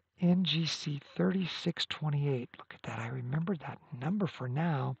 NGC 3628. Look at that. I remembered that number for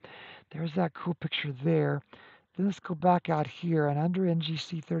now. There's that cool picture there. Then let's go back out here and under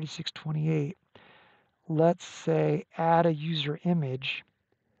NGC 3628, let's say add a user image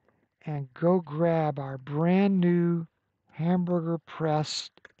and go grab our brand new hamburger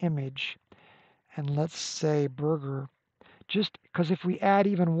pressed image and let's say burger. Just because if we add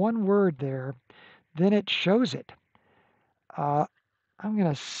even one word there, then it shows it. I'm going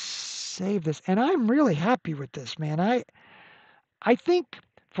to save this. And I'm really happy with this, man. I think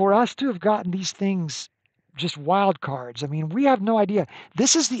for us to have gotten these things just wild cards. I mean, we have no idea.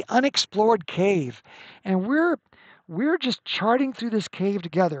 This is the unexplored cave, and we're just charting through this cave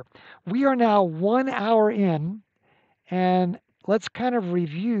together. We are now 1 hour in, and let's kind of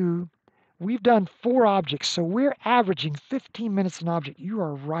review. We've done 4 objects, so we're averaging 15 minutes an object. You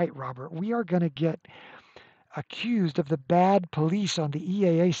are right, Robert. We are going to get accused of the bad police on the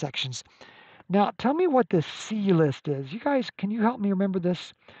EAA sections. Now, tell me what this C list is. You guys, can you help me remember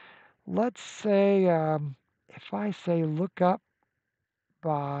this? Let's say, if I say look up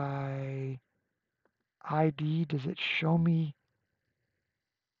by ID, does it show me?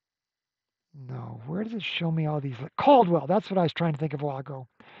 No. Where does it show me all these? Caldwell. That's what I was trying to think of a while ago.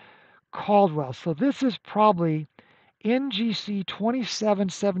 Caldwell. So this is probably NGC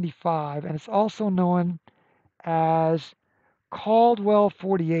 2775, and it's also known as Caldwell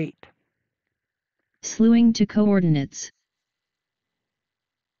 48. Slewing to coordinates.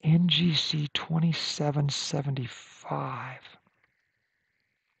 NGC 2775.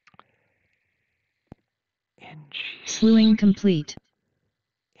 Slewing complete.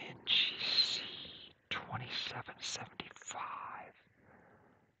 NGC 2775.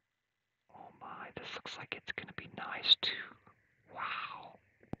 Oh my, this looks like it's going to be nice too. Wow. Wow.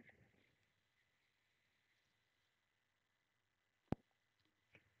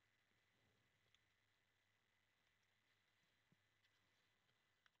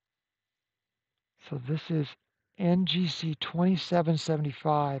 So this is NGC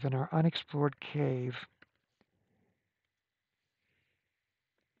 2775 in our unexplored cave.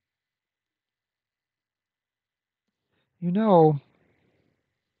 You know,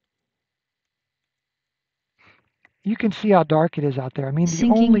 you can see how dark it is out there. I mean,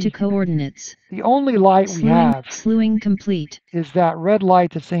 Syncing to coordinates. the only light we have Slewing complete. is that red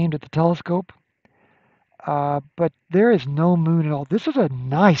light that's aimed at the telescope. But there is no moon at all. This is a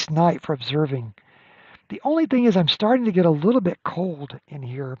nice night for observing. The only thing is I'm starting to get a little bit cold in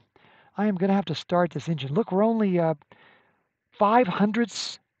here. I am going to have to start this engine. Look, we're only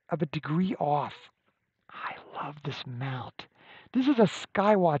 5/100ths of a degree off. I love this mount. This is a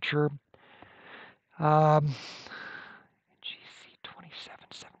Skywatcher GC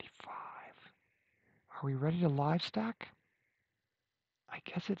 2775. Are we ready to live stack? I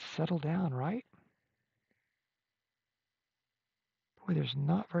guess it's settled down, right? Boy, there's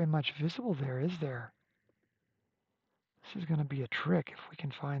not very much visible there, is there? This is going to be a trick if we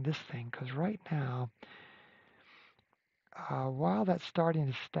can find this thing, because right now, while that's starting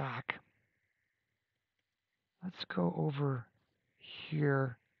to stack, let's go over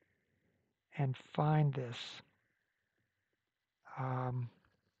here and find this.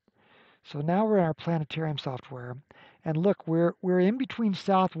 So now we're in our planetarium software, and look, we're in between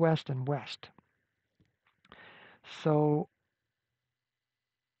southwest and west. So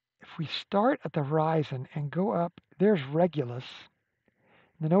if we start at the horizon and go up, there's Regulus.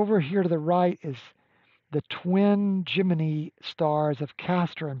 Then over here to the right is the twin Gemini stars of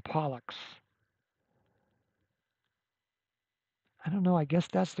Castor and Pollux. I don't know, I guess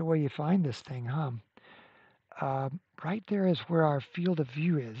that's the way you find this thing, huh? Right there is where our field of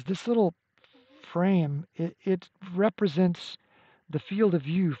view is. This little frame, it represents the field of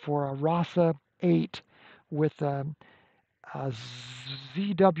view for a RASA 8 with a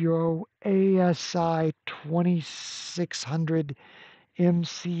ZWO ASI 2600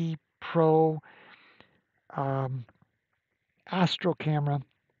 MC Pro astro camera.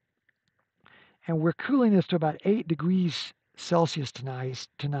 And we're cooling this to about 8 degrees Celsius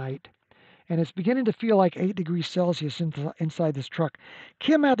tonight. And it's beginning to feel like 8 degrees Celsius inside this truck.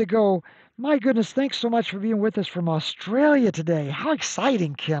 Kim had to go. My goodness, thanks so much for being with us from Australia today. How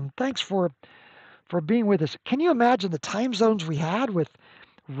exciting, Kim. Thanks for being with us. Can you imagine the time zones we had with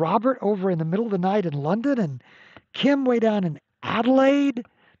Robert over in the middle of the night in London and Kim way down in Adelaide?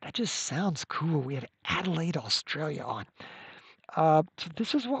 That just sounds cool. We had Adelaide, Australia on. So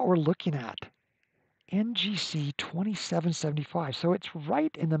this is what we're looking at. NGC 2775. So it's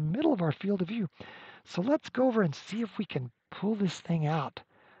right in the middle of our field of view. So let's go over and see if we can pull this thing out.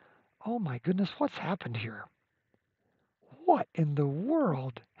 Oh my goodness, what's happened here? What in the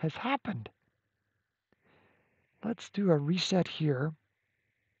world has happened? Let's do a reset here.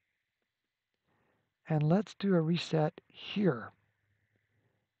 And let's do a reset here.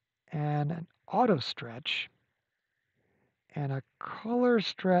 And an auto stretch. And a color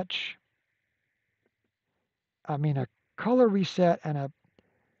stretch. A color reset and a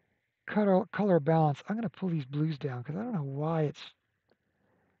color balance. I'm going to pull these blues down because I don't know why it's.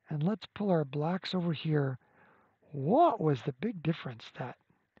 And let's pull our blacks over here. What was the big difference that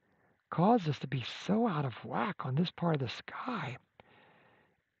caused us to be so out of whack on this part of the sky?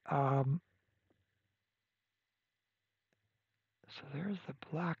 So there's the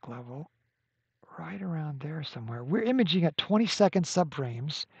black level right around there somewhere. We're imaging at 20-second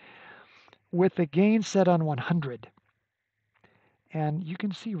subframes with the gain set on 100. And you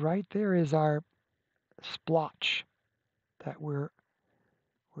can see right there is our splotch that we're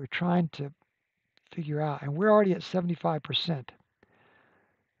trying to figure out. And we're already at 75%.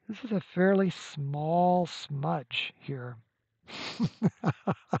 This is a fairly small smudge here.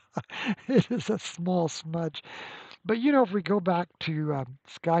 It is a small smudge. But if we go back to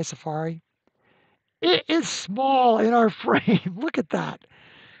Sky Safari, it is small in our frame. Look at that.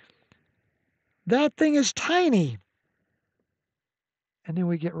 That thing is tiny. And then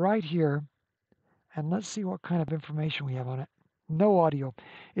we get right here, and let's see what kind of information we have on it. No audio.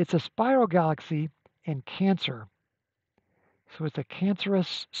 It's a spiral galaxy in Cancer. So it's a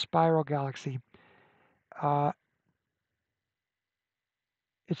cancerous spiral galaxy.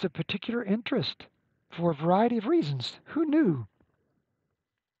 It's a particular interest for a variety of reasons. Who knew?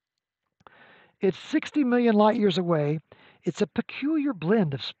 It's 60 million light years away. It's a peculiar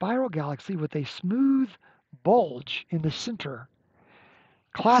blend of spiral galaxy with a smooth bulge in the center,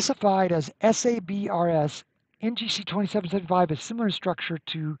 classified as SABRS NGC 2775 is similar in structure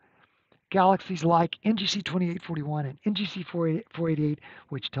to galaxies like NGC 2841 and NGC 488,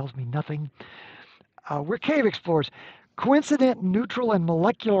 which tells me nothing. We're cave explorers. Coincident neutral and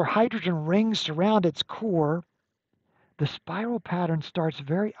molecular hydrogen rings surround its core. The spiral pattern starts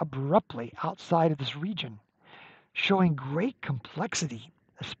very abruptly outside of this region, showing great complexity,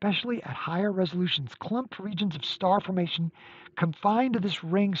 especially at higher resolutions. Clumped regions of star formation confined to this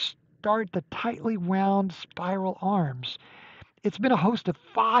ring start the tightly wound spiral arms. It's been a host of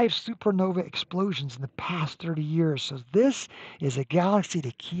 5 supernova explosions in the past 30 years, so this is a galaxy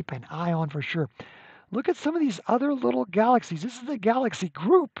to keep an eye on for sure. Look at some of these other little galaxies. This is a galaxy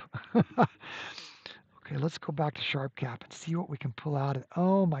group. Okay, let's go back to SharpCap and see what we can pull out.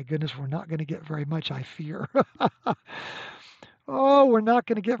 Oh my goodness, we're not going to get very much, I fear. Oh, we're not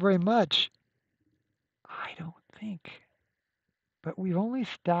going to get very much. I don't think. But we've only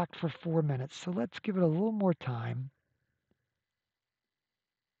stacked for 4 minutes, so let's give it a little more time.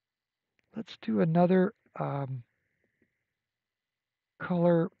 Let's do another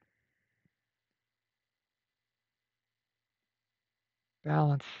color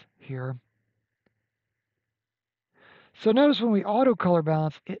balance here. So notice when we auto color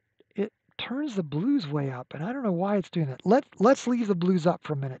balance, it turns the blues way up, and I don't know why it's doing that. Let's leave the blues up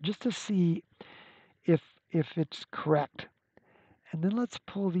for a minute just to see if it's correct. And then let's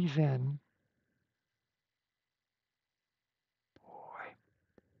pull these in. Boy,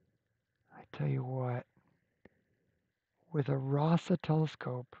 I tell you what, with a RASA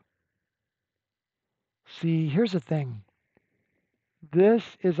telescope. See, here's the thing. This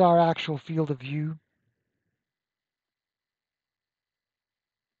is our actual field of view.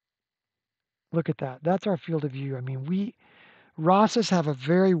 Look at that. That's our field of view. I mean, RASAs have a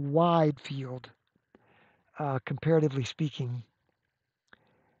very wide field, comparatively speaking.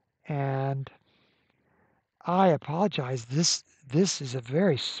 And I apologize. This is a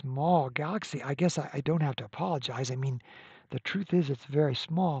very small galaxy. I guess I don't have to apologize. I mean, the truth is it's very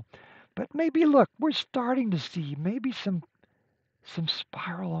small. But maybe look, we're starting to see maybe some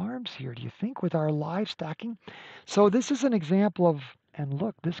spiral arms here. Do you think with our live stacking? So this is an example of, and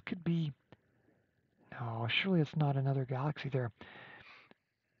look, this could be, no, surely it's not another galaxy there.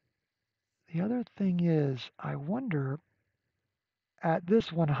 The other thing is, I wonder at this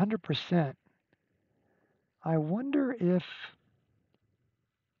 100%, I wonder if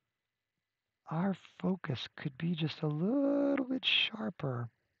our focus could be just a little bit sharper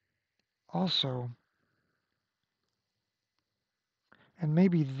also. And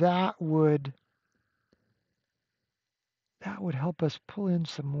maybe that would help us pull in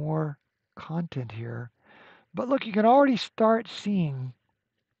some more content here. But look, you can already start seeing.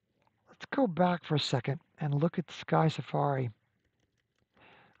 Let's go back for a second and look at Sky Safari.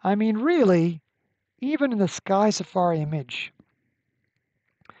 I mean, really, even in the Sky Safari image,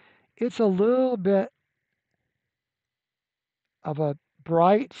 it's a little bit of a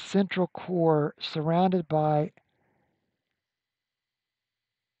bright central core surrounded by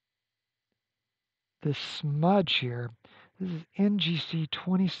this smudge here. This is NGC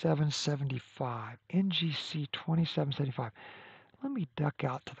 2775. NGC 2775. Let me duck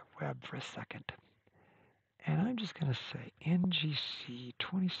out to the web for a second. And I'm just going to say NGC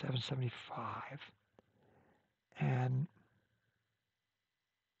 2775. And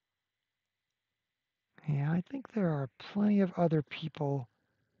yeah, I think there are plenty of other people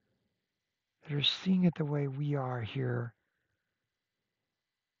that are seeing it the way we are here.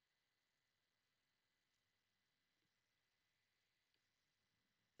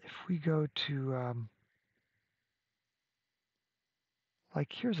 If we go to,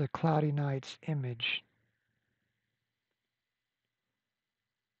 like, here's a cloudy nights image.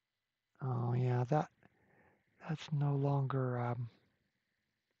 Oh yeah, that's no longer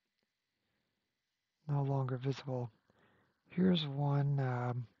visible. Here's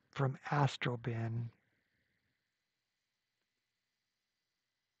one from Astrobin.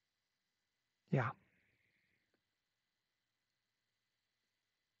 Yeah.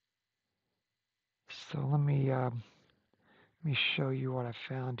 So let me show you what I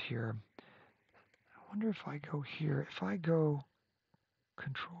found here. I wonder if I go here. If I go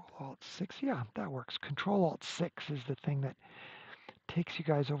Control Alt 6, yeah, that works. Control Alt 6 is the thing that takes you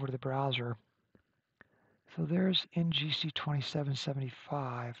guys over to the browser. So there's NGC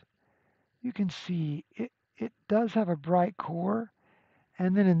 2775. You can see it does have a bright core.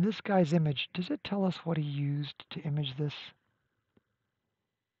 And then in this guy's image, does it tell us what he used to image this?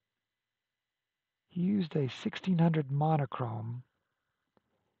 He used a 1600 monochrome,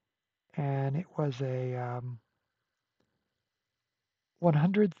 and it was a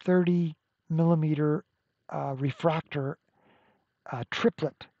 130 millimeter refractor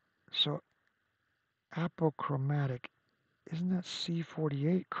triplet. So apochromatic. Isn't that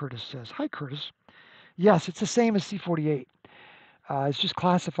C48? Curtis says. Hi, Curtis. Yes, it's the same as C48. It's just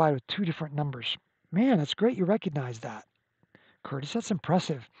classified with two different numbers. Man, that's great you recognize that, Curtis. That's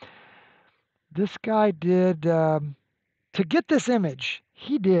impressive. This guy did, to get this image,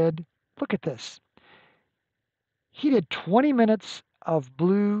 he did, look at this. He did 20 minutes of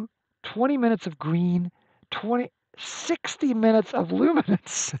blue, 20 minutes of green, 60 minutes of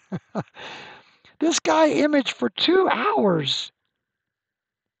luminance. This guy imaged for 2 hours.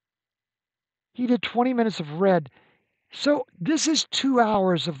 He did 20 minutes of red. So this is 2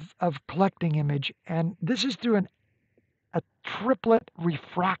 hours of collecting image, and this is through a triplet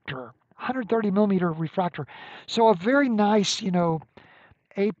refractor, 130 millimeter refractor. So a very nice,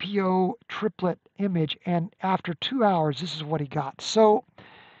 APO triplet image, and after 2 hours, this is what he got. So,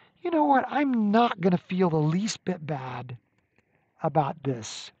 you know what? I'm not going to feel the least bit bad about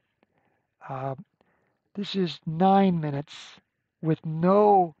this. Uh, this is 9 minutes with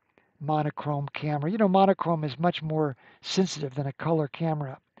no monochrome camera. Monochrome is much more sensitive than a color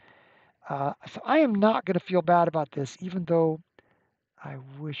camera. So I am not going to feel bad about this, even though I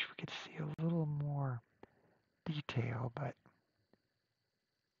wish we could see a little more detail, but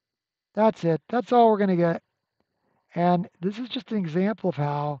that's it. That's all we're going to get. And this is just an example of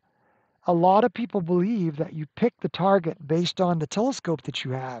how a lot of people believe that you pick the target based on the telescope that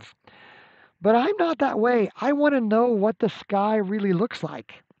you have. But I'm not that way. I want to know what the sky really looks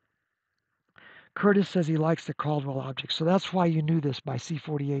like. Curtis says he likes the Caldwell object, so that's why you knew this by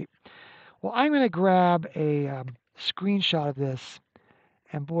C48. Well, I'm going to grab a screenshot of this,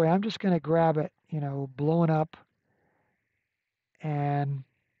 and boy, I'm just going to grab it, blown up, and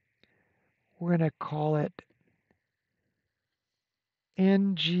we're going to call it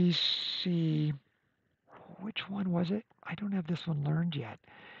NGC. Which one was it? I don't have this one learned yet.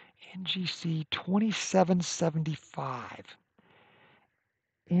 NGC 2775.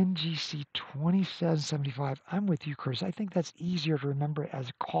 NGC 2775. I'm with you, Chris. I think that's easier to remember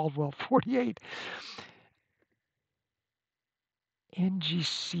as Caldwell 48.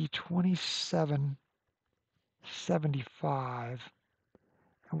 NGC 2775.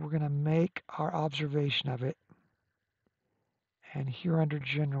 And we're going to make our observation of it. And here under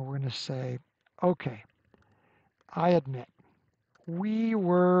general, we're going to say, okay, I admit, we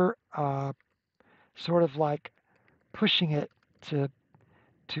were sort of like pushing it to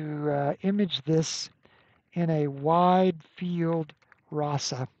image this in a wide field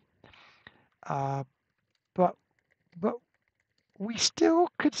RASA, uh, but but we still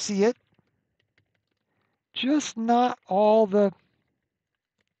could see it, just not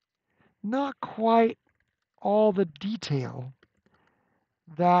quite all the detail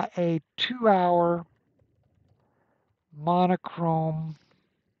that a 2-hour monochrome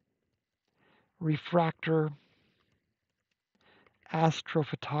refractor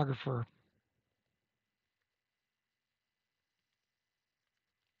astrophotographer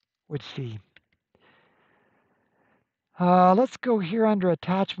would see. Let's go here under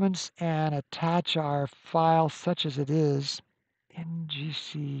attachments and attach our file such as it is.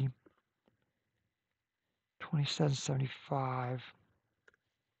 NGC 2775.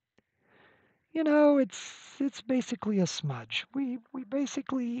 It's basically a smudge. We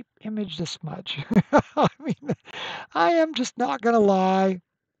basically imaged a smudge. I mean, I am just not gonna lie.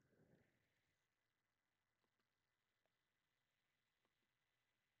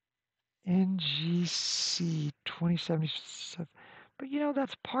 NGC 2077. But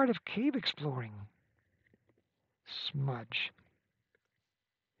that's part of cave exploring. Smudge.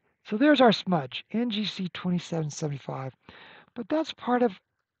 So there's our smudge, NGC 2775. But that's part of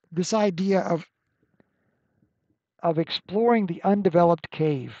this idea of exploring the undeveloped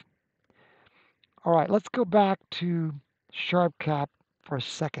cave. All right, let's go back to SharpCap for a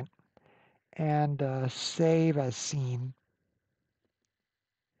second and save as seen.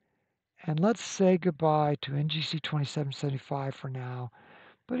 And let's say goodbye to NGC 2775 for now.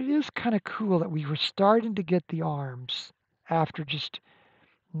 But it is kind of cool that we were starting to get the arms after just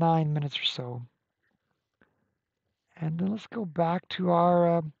 9 minutes or so. And then let's go back to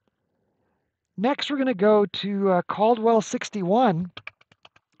our... next, we're going to go to Caldwell 61.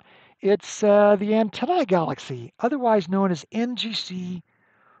 It's the Antennae Galaxy, otherwise known as NGC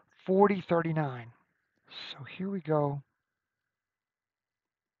 4039. So here we go.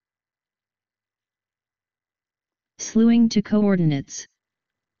 Slewing to coordinates.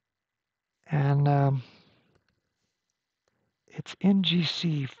 And it's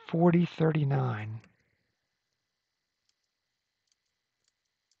NGC 4039.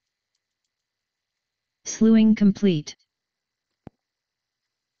 Slewing complete.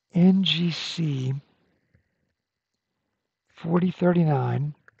 NGC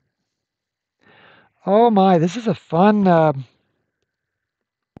 4039. Oh my, this is a fun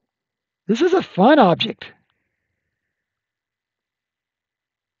object.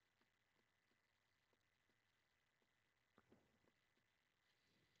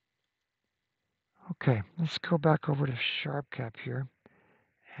 Okay, let's go back over to SharpCap here.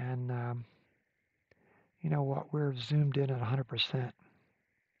 And you know what? We're zoomed in at 100%.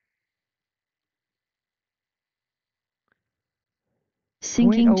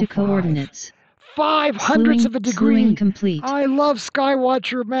 Syncing to 0.05. coordinates. 5/100 of a degree. Slewing complete. I love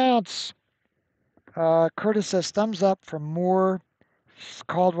Skywatcher mounts. Curtis says thumbs up for more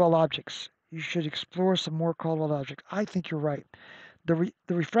Caldwell objects. You should explore some more Caldwell objects. I think you're right. The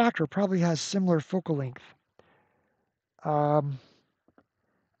refractor probably has similar focal length.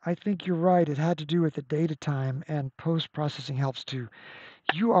 I think you're right. It had to do with the data time, and post-processing helps too.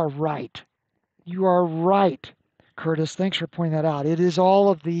 You are right. You are right, Curtis. Thanks for pointing that out. It is all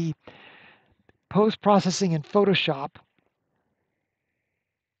of the post-processing in Photoshop.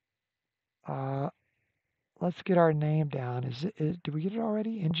 Let's get our name down. Did we get it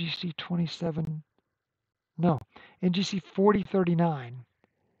already? NGC 27. No, NGC 4039.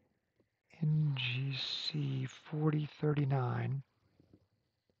 NGC 4039.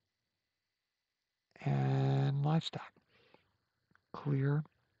 And livestock. Clear.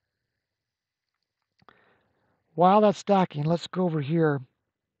 While that's stacking, let's go over here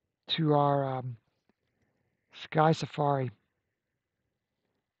to our Sky Safari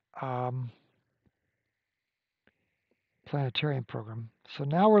planetarium program. So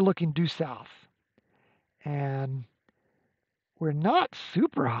now we're looking due south. And we're not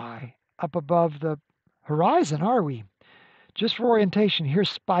super high up above the horizon, are we? Just for orientation, here's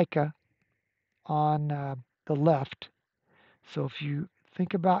Spica on the left. So if you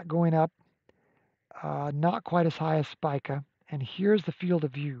think about going up, not quite as high as Spica, and here's the field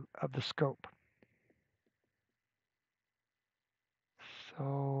of view of the scope.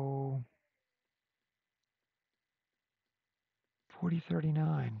 So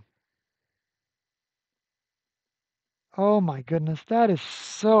 4039. Oh my goodness, that is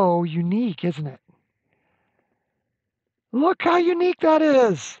so unique, isn't it? Look how unique that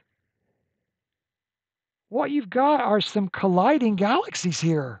is. What you've got are some colliding galaxies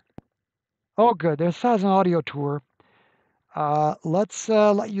here. Oh, good. This has an audio tour. Let's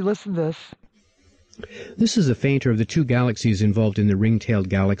let you listen to this. This is a fainter of the two galaxies involved in the ring-tailed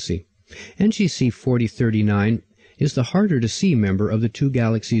galaxy. NGC 4039 is the harder to see member of the two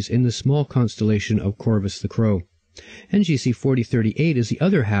galaxies in the small constellation of Corvus the Crow. NGC 4038 is the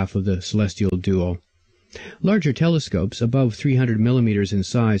other half of the celestial duo. Larger telescopes, above 300 millimeters in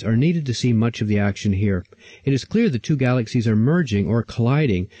size, are needed to see much of the action here. It is clear the two galaxies are merging or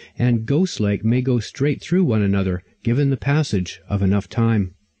colliding, and ghost-like may go straight through one another, given the passage of enough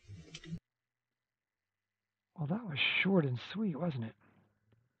time. Well, that was short and sweet, wasn't it?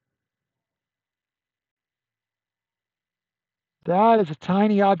 That is a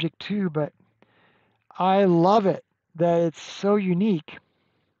tiny object too, but I love it that it's so unique.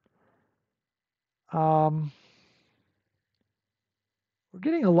 We're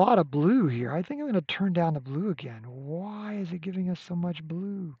getting a lot of blue here. I think I'm going to turn down the blue again. Why is it giving us so much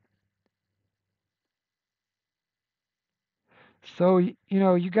blue? So,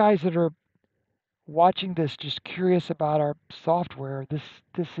 you guys that are watching this, just curious about our software, this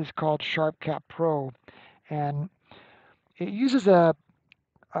is called SharpCap Pro, and it uses a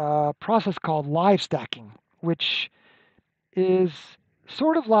process called live stacking, which is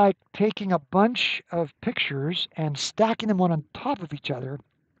sort of like taking a bunch of pictures and stacking them one on top of each other.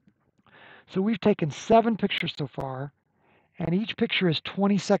 So we've taken 7 pictures so far, and each picture is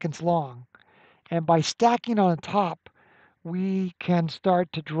 20 seconds long. And by stacking on top, we can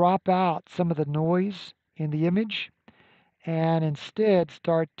start to drop out some of the noise in the image and instead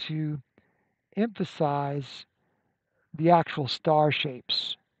start to emphasize the actual star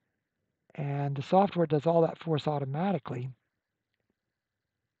shapes. And the software does all that for us automatically,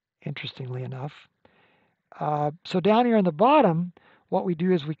 interestingly enough. So down here on the bottom, what we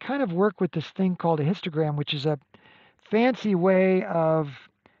do is we kind of work with this thing called a histogram, which is a fancy way of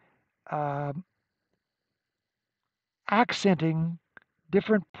uh, accenting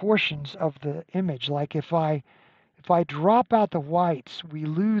different portions of the image. Like if I drop out the whites, we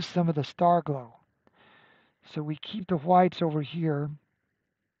lose some of the star glow. So we keep the whites over here.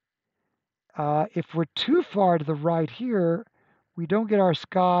 If we're too far to the right here, we don't get our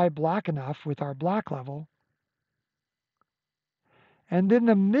sky black enough with our black level. And then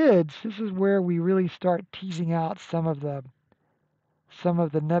the mids, this is where we really start teasing out some of the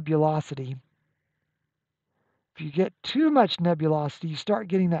nebulosity. If you get too much nebulosity, you start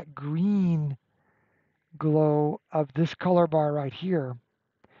getting that green glow of this color bar right here.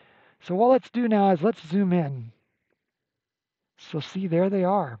 So what let's do now is let's zoom in. So see, there they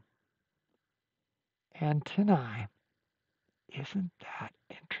are. Antennae. Isn't that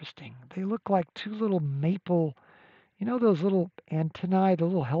interesting? They look like two little maple, you know those little antennae, the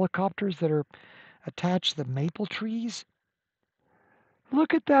little helicopters that are attached to the maple trees?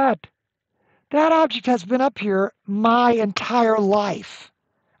 Look at that. That object has been up here my entire life.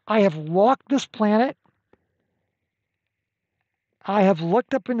 I have walked this planet. I have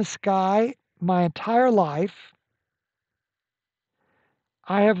looked up in the sky my entire life.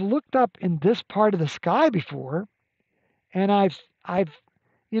 I have looked up in this part of the sky before, and I've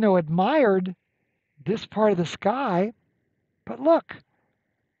admired this part of the sky, but look,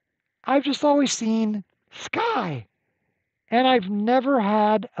 I've just always seen sky, and I've never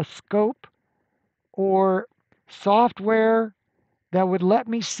had a scope or software that would let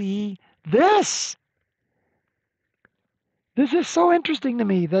me see this. This is so interesting to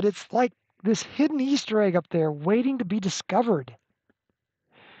me that it's like this hidden Easter egg up there waiting to be discovered.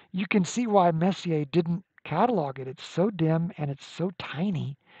 You can see why Messier didn't catalog it. It's so dim and it's so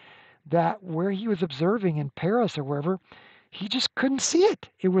tiny that where he was observing in Paris or wherever, he just couldn't see it.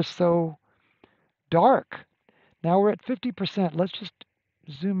 It was so dark. Now we're at 50%. Let's just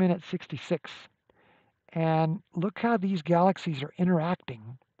zoom in at 66. And look how these galaxies are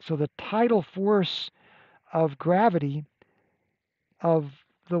interacting. So the tidal force of gravity of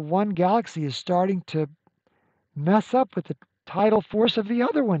the one galaxy is starting to mess up with the tidal force of the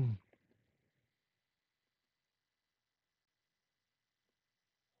other one.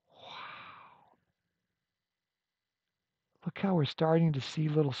 Wow. Look how we're starting to see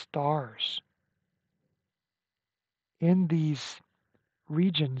little stars in these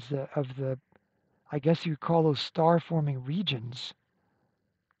regions of the, I guess you call those star forming regions.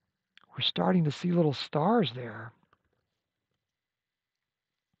 We're starting to see little stars there.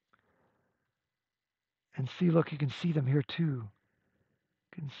 And see, look, you can see them here too. You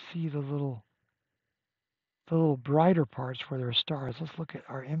can see the little brighter parts where there are stars. Let's look at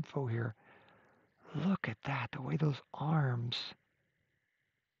our info here. Look at that, the way those arms.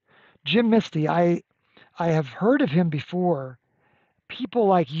 Jim Misty, I have heard of him before. People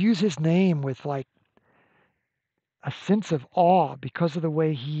like use his name with like a sense of awe because of the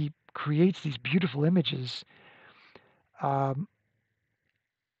way he creates these beautiful images. Um,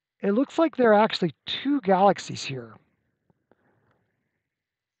 it looks like there are actually two galaxies here.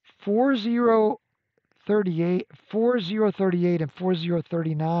 4038, 4038 and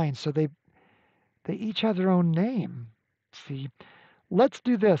 4039. So they each have their own name. See, let's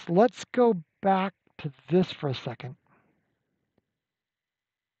do this. Let's go back to this for a second.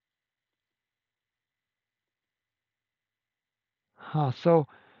 So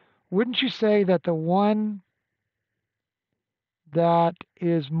wouldn't you say that the one that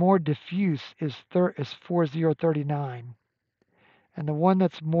is more diffuse is 4039, and the one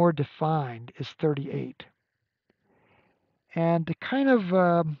that's more defined is 38? And to kind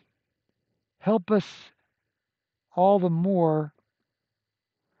of help us all the more,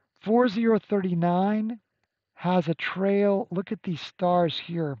 4039 has a trail. Look at these stars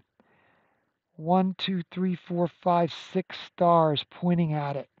here. 1, 2, 3, 4, 5, 6 stars pointing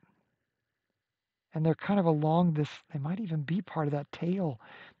at it. And they're kind of along this, they might even be part of that tail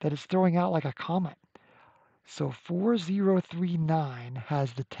that is throwing out like a comet. So 4039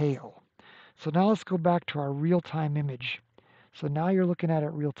 has the tail. So now let's go back to our real-time image. So now you're looking at it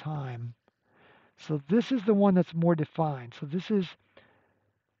real time. So this is the one that's more defined. So this is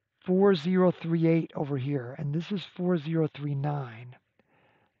 4038 over here, and this is 4039.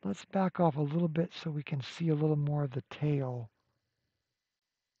 Let's back off a little bit so we can see a little more of the tail.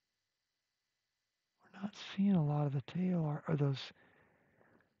 We're not seeing a lot of the tail. Are those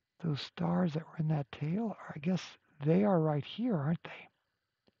stars that were in that tail? I guess they are right here, aren't they?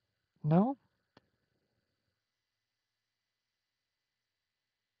 No?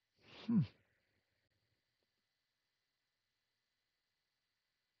 Hmm.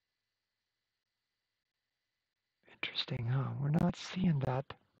 Interesting, huh? We're not seeing that.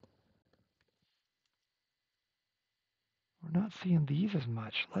 We're not seeing these as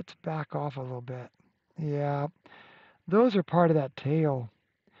much. Let's back off a little bit. Yeah, those are part of that tail.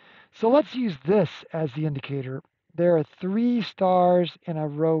 So let's use this as the indicator. There are 3 stars in a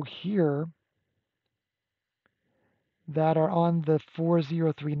row here that are on the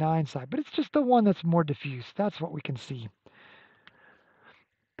 4039 side, but it's just the one that's more diffuse. That's what we can see.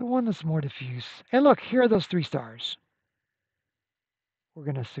 The one that's more diffuse. And look, here are those three stars. We're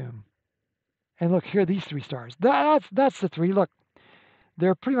going to assume. And look, here are these three stars. That's the three. Look,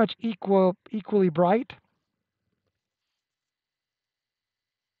 they're pretty much equally bright.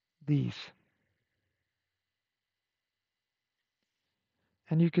 These.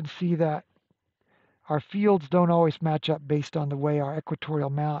 And you can see that our fields don't always match up based on the way our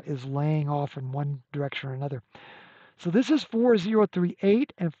equatorial mount is laying off in one direction or another. So this is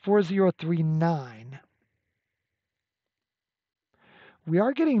 4038 and 4039. We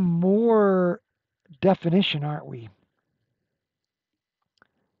are getting more definition, aren't we?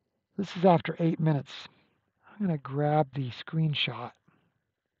 This is after 8 minutes. I'm going to grab the screenshot.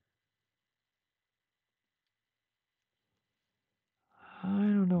 I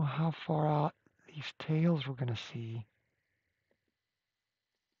don't know how far out these tails we're going to see.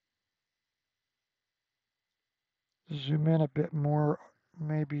 Zoom in a bit more,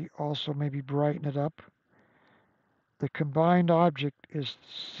 maybe brighten it up. The combined object is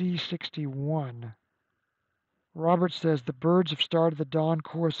C61. Robert says the birds have started the dawn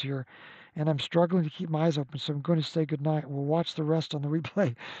course here, and I'm struggling to keep my eyes open, so I'm going to say goodnight. We'll watch the rest on the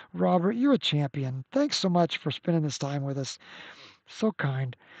replay. Robert, you're a champion. Thanks so much for spending this time with us. So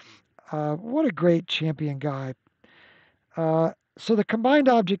kind. What a great champion guy. So the combined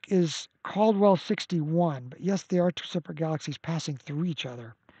object is Caldwell 61, but yes, they are two separate galaxies passing through each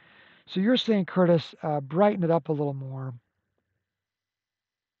other. So you're saying, Curtis, brighten it up a little more.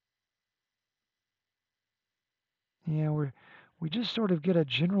 Yeah, we just sort of get a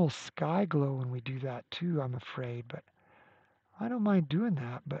general sky glow when we do that too, I'm afraid. But I don't mind doing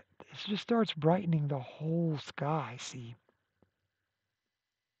that, but it just starts brightening the whole sky, see?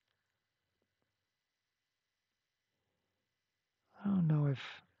 I don't know if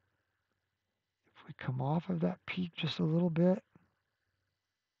we come off of that peak just a little bit,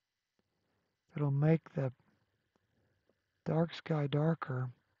 it'll make the dark sky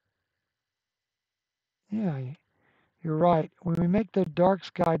darker. Yeah, you're right. When we make the dark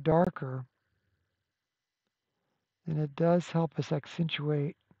sky darker, then it does help us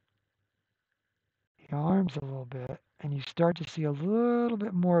accentuate the arms a little bit, and you start to see a little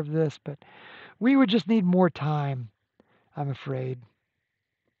bit more of this, but we would just need more time, I'm afraid.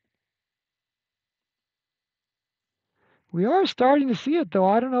 We are starting to see it though.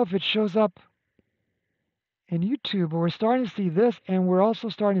 I don't know if it shows up in YouTube, but we're starting to see this, and we're also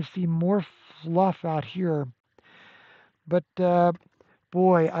starting to see more fluff out here. But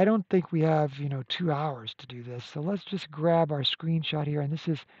boy, I don't think we have 2 hours to do this. So let's just grab our screenshot here, and this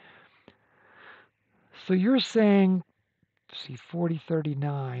is. So you're saying, see,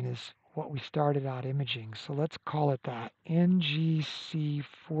 4039 is what we started out imaging. So let's call it that, NGC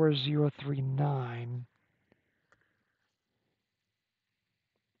 4039.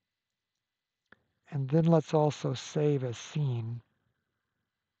 And then let's also save as seen.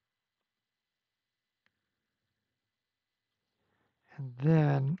 And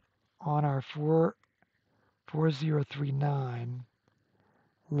then on our 4039,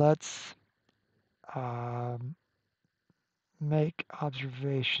 let's make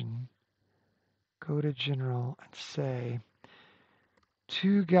observation, go to general and say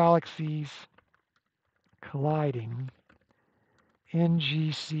two galaxies colliding,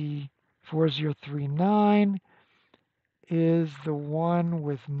 NGC 4039 is the one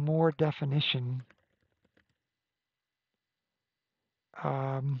with more definition.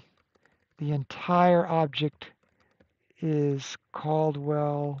 The entire object is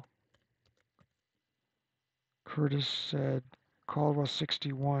Caldwell. Curtis said Caldwell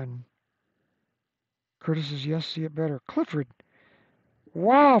 61. Curtis says, yes, see it better. Clifford,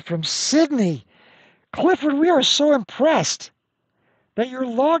 wow, from Sydney. Clifford, we are so impressed that you're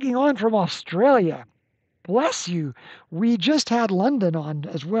logging on from Australia. Bless you. We just had London on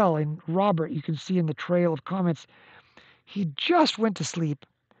as well. And Robert, you can see in the trail of comments, he just went to sleep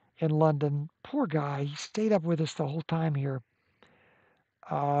in London. Poor guy. He stayed up with us the whole time here.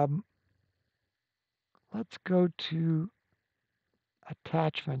 Let's go to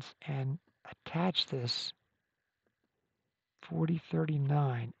attachments and attach this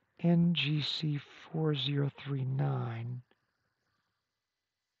 4039, NGC 4039.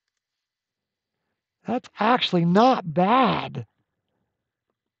 That's actually not bad.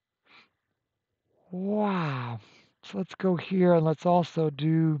 Wow. So let's go here and let's also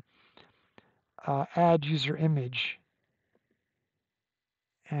do add user image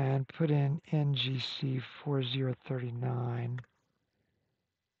and put in NGC 4039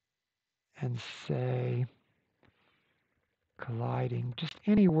 and say colliding. Just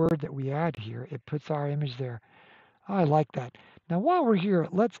any word that we add here, it puts our image there. I like that. Now, while we're here,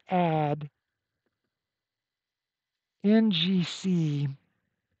 let's add NGC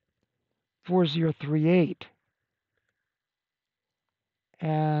 4038.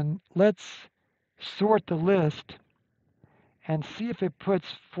 And let's sort the list and see if it puts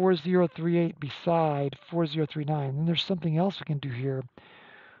 4038 beside 4039. And there's something else we can do here.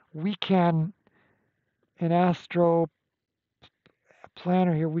 We can, in Astro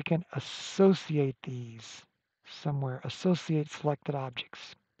Planner here, we can associate these somewhere, associate selected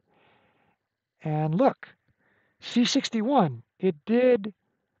objects. And look, C61, it did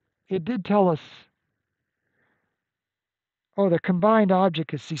tell us, oh, the combined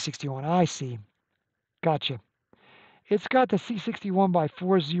object is C61. I see. Gotcha. It's got the C61 by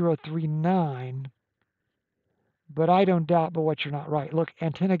 4039, but I don't doubt but what you're not right. Look,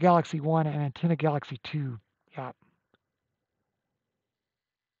 Antenna Galaxy 1 and Antenna Galaxy 2. Yeah.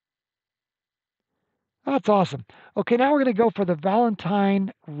 That's awesome. Okay, now we're going to go for the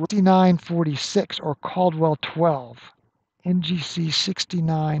Valentine 6946 or Caldwell 12. NGC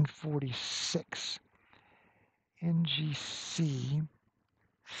 6946. NGC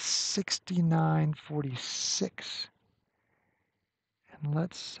 6946. And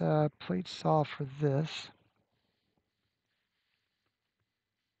let's plate solve for this.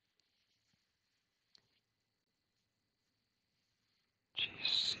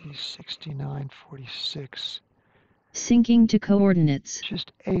 GC 6946. Syncing to coordinates.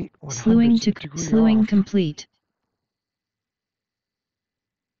 Just 8 Slewing one-hundredths of to a degree slewing off. complete.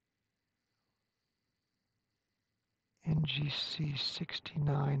 NGC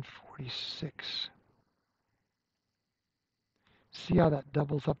 6946. See how that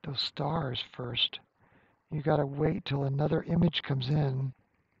doubles up those stars first. You got to wait till another image comes in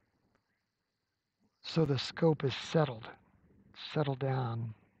so the scope is settled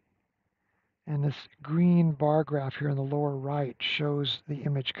down. And this green bar graph here in the lower right shows the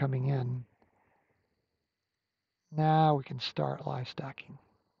image coming in. Now we can start live stacking.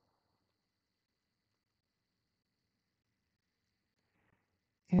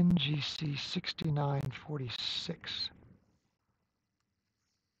 NGC 6946.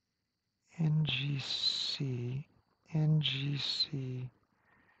 NGC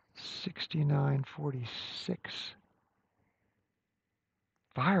 6946.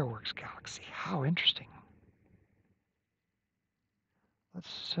 Fireworks galaxy. How interesting. Let's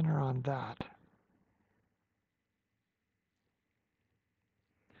center on that.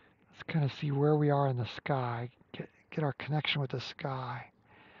 Let's kind of see where we are in the sky. Get our connection with the sky.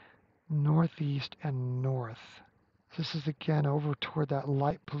 Northeast and north. This is again over toward that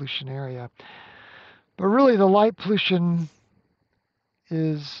light pollution area. But really the light pollution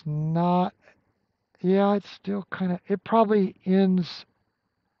is not, yeah, it's still kind of, it probably ends,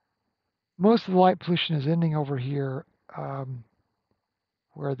 most of the light pollution is ending over here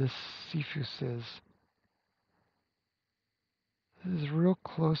where this Cephus is. This is real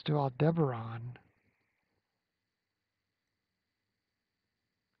close to Aldebaran.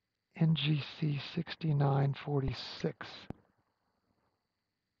 NGC 6946.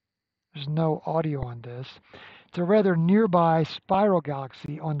 There's no audio on this. It's a rather nearby spiral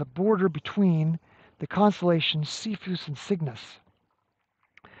galaxy on the border between the constellations Cephus and Cygnus.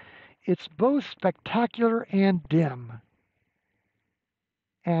 It's both spectacular and dim,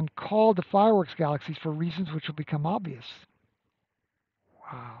 and called the fireworks galaxies for reasons which will become obvious.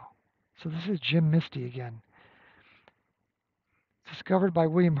 Wow. So this is Jim Misty again. Discovered by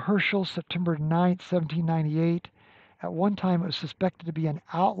William Herschel, September 9, 1798. At one time, it was suspected to be an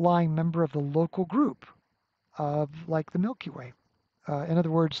outlying member of the local group of, like, the Milky Way. In other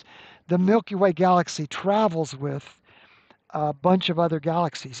words, the Milky Way galaxy travels with a bunch of other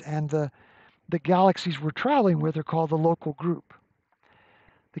galaxies, and the galaxies we're traveling with are called the local group.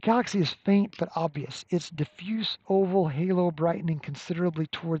 The galaxy is faint but obvious. Its diffuse oval halo brightening considerably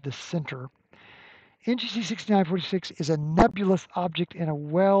toward the center. NGC 6946 is a nebulous object in a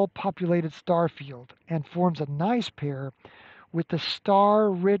well-populated star field and forms a nice pair with the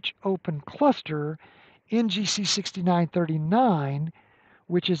star-rich open cluster NGC 6939,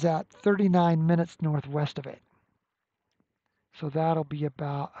 which is at 39 minutes northwest of it. So that'll be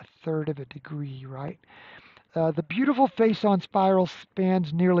about a third of a degree, right? The beautiful face-on spiral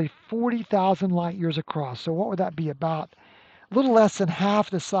spans nearly 40,000 light years across. So what would that be? About a little less than half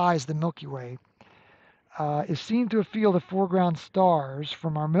the size of the Milky Way. Is seen through a field of foreground stars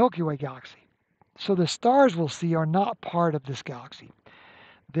from our Milky Way galaxy. So the stars we'll see are not part of this galaxy.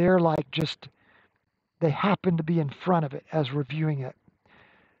 They're like just, they happen to be in front of it as we're viewing it.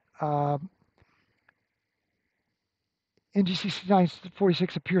 NGC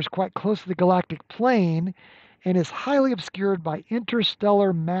 6946 appears quite close to the galactic plane and is highly obscured by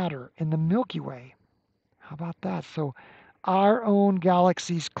interstellar matter in the Milky Way. How about that? So our own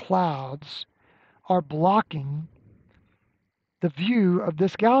galaxy's clouds are blocking the view of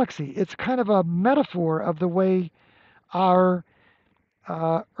this galaxy. It's kind of a metaphor of the way our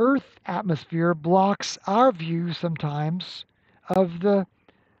Earth atmosphere blocks our view sometimes of the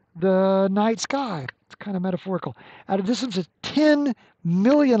night sky. It's kind of metaphorical. At a distance of 10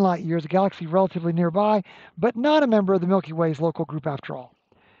 million light years, a galaxy relatively nearby, but not a member of the Milky Way's local group after all.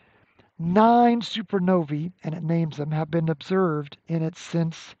 9 supernovae, and it names them, have been observed in it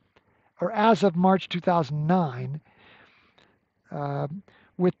since, or as of March 2009. Uh,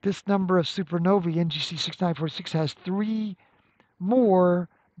 with this number of supernovae, NGC 6946 has 3 more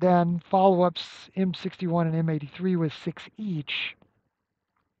than follow-ups M61 and M83 with 6 each.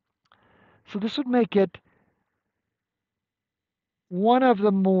 So this would make it one of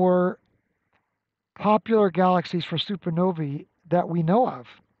the more popular galaxies for supernovae that we know of.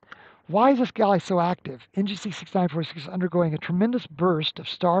 Why is this galaxy so active? NGC 6946 is undergoing a tremendous burst of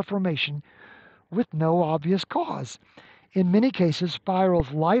star formation with no obvious cause. In many cases,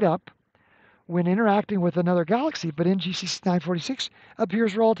 spirals light up when interacting with another galaxy, but NGC 6946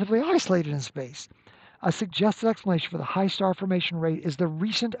 appears relatively isolated in space. A suggested explanation for the high star formation rate is the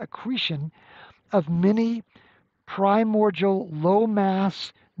recent accretion of many primordial low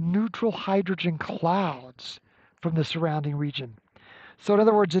mass neutral hydrogen clouds from the surrounding region. So in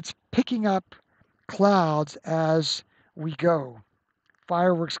other words, it's picking up clouds as we go.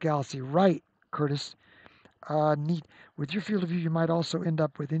 Fireworks galaxy, right, Curtis? Neat. With your field of view, you might also end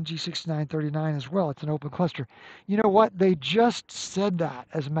up with NG6939 as well. It's an open cluster. You know what? They just said that,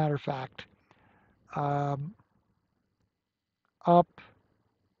 as a matter of fact, um, up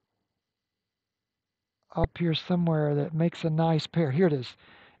up here somewhere that makes a nice pair. Here it is.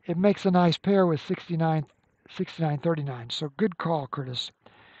 It makes a nice pair with 6939. So good call, Curtis.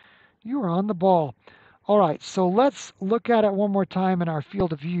 You are on the ball. All right, so let's look at it one more time in our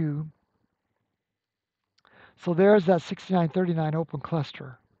field of view. So there's that 6939 open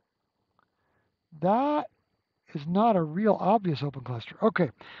cluster. That is not a real obvious open cluster. Okay,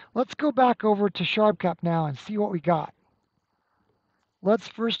 let's go back over to SharpCap now and see what we got. Let's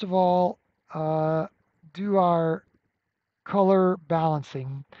first of all do our color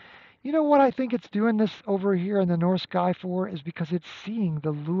balancing. You know what I think it's doing this over here in the North Sky for is because it's seeing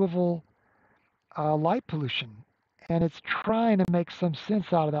the Louisville light pollution, and it's trying to make some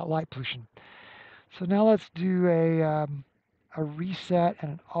sense out of that light pollution. So now let's do a reset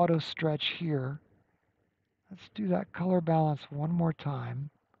and an auto stretch here. Let's do that color balance one more time.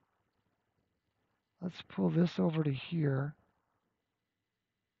 Let's pull this over to here.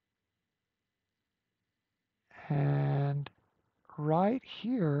 And right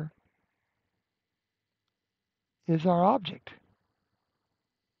here is our object.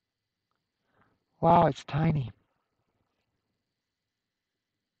 Wow, it's tiny.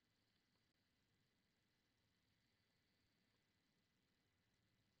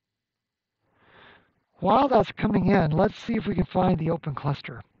 While that's coming in, let's see if we can find the open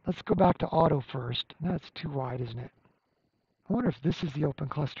cluster. Let's go back to auto first. That's too wide, isn't it? I wonder if this is the open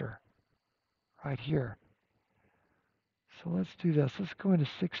cluster right here. So let's do this. Let's go into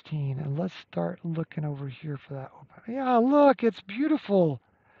 16 and let's start looking over here for that open. Yeah, look, it's beautiful.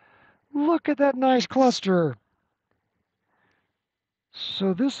 Look at that nice cluster.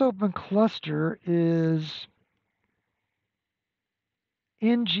 So this open cluster is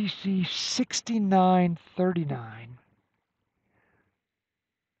NGC 6939.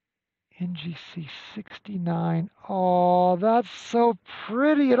 NGC 69. Oh, that's so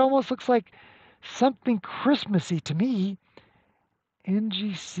pretty. It almost looks like something Christmassy to me.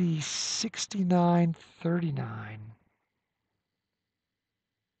 NGC 6939.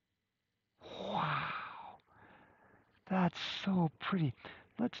 Wow, that's so pretty.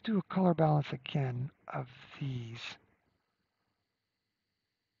 Let's do a color balance again of these.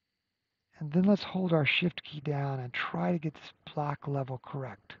 And then let's hold our shift key down and try to get this black level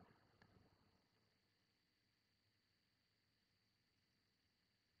correct.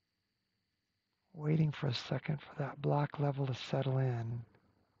 Waiting for a second for that black level to settle in.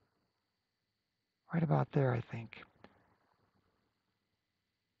 Right about there, I think.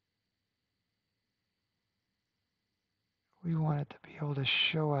 We want it to be able to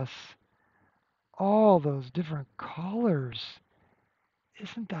show us all those different colors.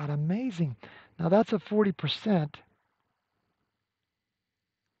 Isn't that amazing? Now that's a 40%.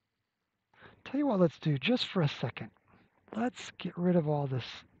 Tell you what, let's do just for a second. Let's get rid of all this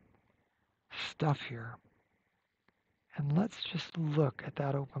stuff here. And let's just look at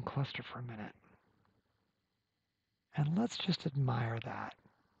that open cluster for a minute. And let's just admire that.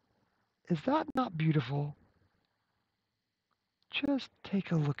 Is that not beautiful? Just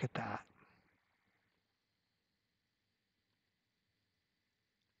take a look at that.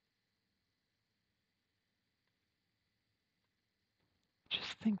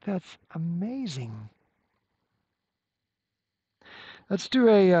 Just think that's amazing. Let's do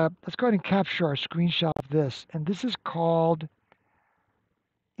let's go ahead and capture our screenshot of this. And this is called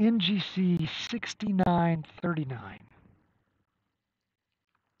NGC 6939.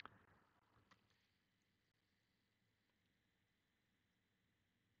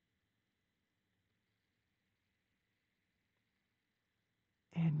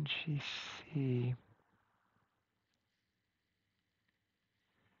 NGC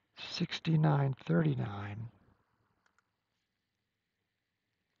 6939.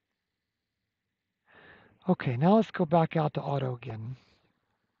 Okay, now let's go back out to auto again.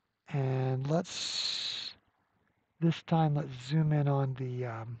 And this time let's zoom in on the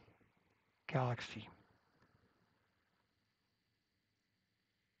galaxy.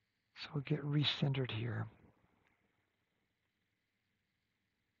 So we'll get recentered here.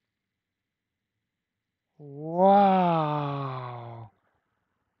 Wow,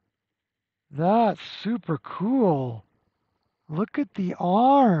 that's super cool. Look at the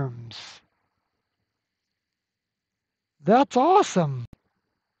arms. That's awesome.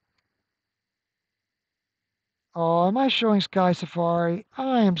 Oh, am I showing Sky Safari?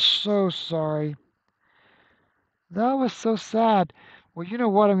 I am so sorry. That was so sad. Well, you know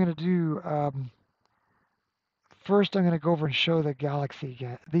what I'm going to do? First, I'm going to go over and show the galaxy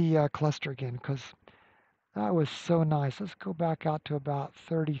again, the cluster again, because that was so nice. Let's go back out to about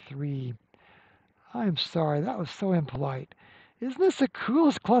 33. I'm sorry, that was so impolite. Isn't this the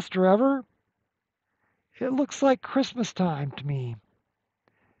coolest cluster ever? It looks like Christmas time to me.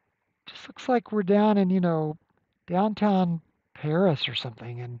 Just looks like we're down in, downtown Paris or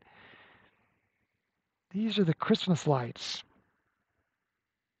something, and these are the Christmas lights.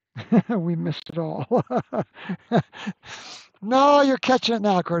 We missed it all. No, you're catching it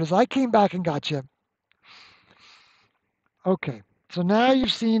now, Curtis. I came back and got you. Okay, so now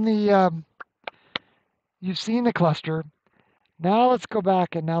you've seen the cluster. Now let's go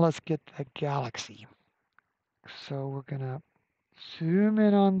back and now let's get the galaxy. So we're gonna zoom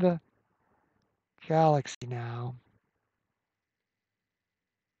in on the galaxy now.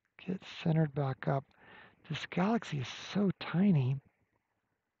 Get centered back up. This galaxy is so tiny.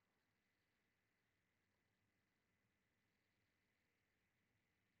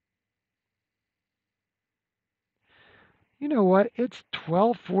 You know what? It's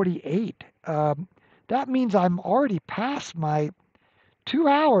 12:48. That means I'm already past my 2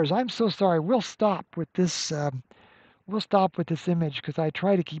 hours. I'm so sorry. We'll stop with this. We'll stop with this image because I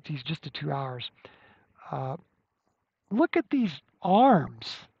try to keep these just to 2 hours. Uh, Look at these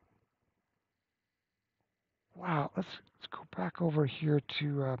arms. Wow. Let's go back over here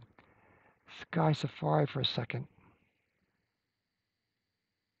to Sky Safari for a second.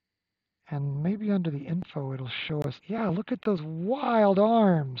 And maybe under the info it'll show us. Yeah, look at those wild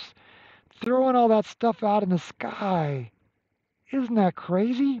arms throwing all that stuff out in the sky. Isn't that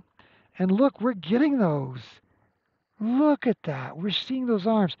crazy? And look, we're getting those. Look at that. We're seeing those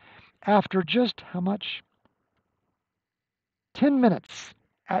arms after just how much? 10 minutes.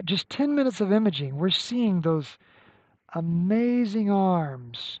 At just 10 minutes of imaging, we're seeing those amazing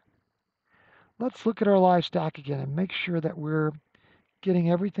arms. Let's look at our live stack again and make sure that we're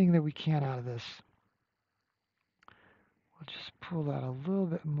getting everything that we can out of this. We'll just pull that a little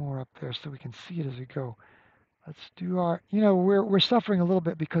bit more up there so we can see it as we go. Let's do our, we're suffering a little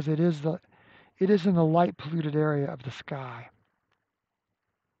bit because it is in the light polluted area of the sky.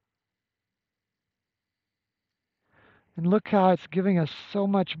 And look how it's giving us so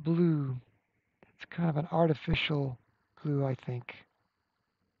much blue. It's kind of an artificial blue, I think.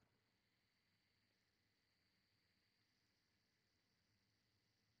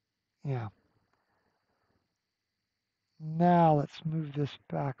 Yeah. Now let's move this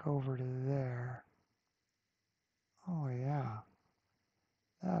back over to there. Oh yeah,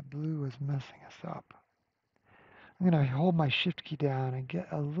 that blue is messing us up. I'm going to hold my shift key down and get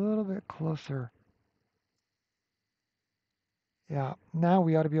a little bit closer. Yeah, now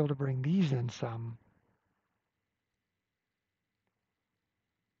we ought to be able to bring these in some.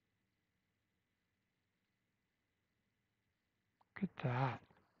 Look at that.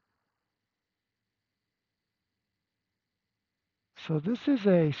 So this is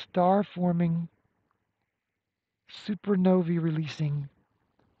a star-forming, supernovae-releasing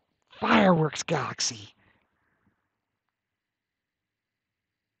fireworks galaxy.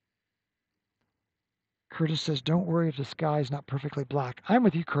 Curtis says, don't worry if the sky is not perfectly black. I'm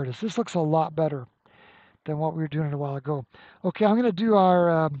with you, Curtis. This looks a lot better than what we were doing a while ago. Okay, I'm going to do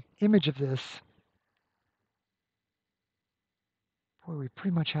our image of this. Boy, we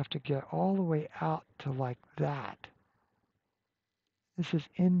pretty much have to get all the way out to like that. This is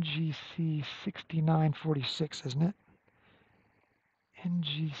NGC 6946, isn't it?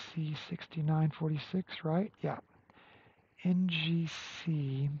 NGC 6946, right? Yeah.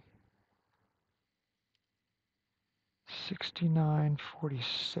 NGC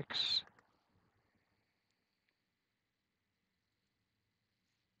 6946.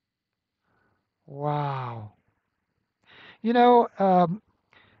 Wow. You know,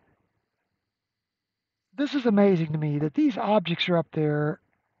 this is amazing to me that these objects are up there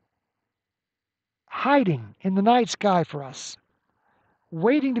hiding in the night sky for us,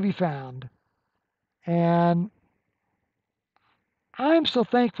 waiting to be found. And I'm so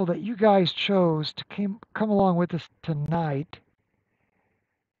thankful that you guys chose to come along with us tonight.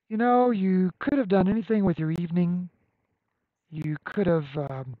 You know, you could have done anything with your evening. You could have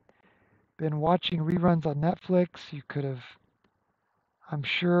been watching reruns on Netflix. You could have, I'm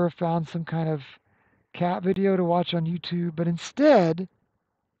sure, found some kind of cat video to watch on YouTube. But instead,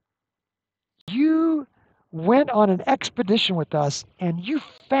 you went on an expedition with us and you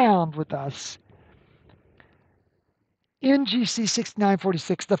found with us NGC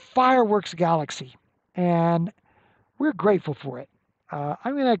 6946, the fireworks galaxy. And we're grateful for it.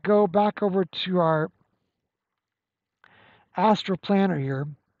 I'm going to go back over to our astral planner here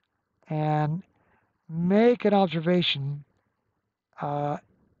and make an observation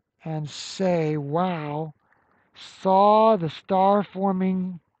and say, wow, saw the star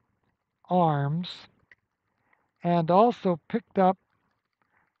forming arms and also picked up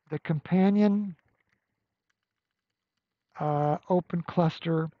the companion open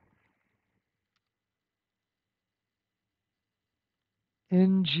cluster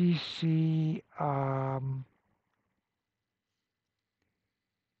NGC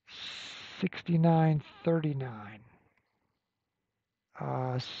 6939.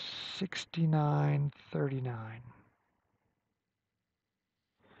 6939.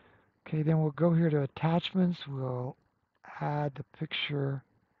 Okay, then we'll go here to attachments. We'll add the picture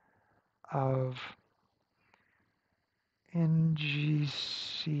of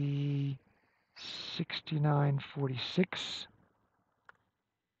NGC 6946.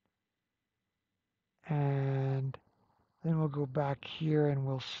 And then we'll go back here and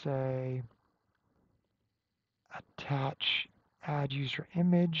we'll say attach, add user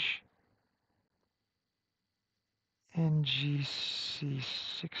image, NGC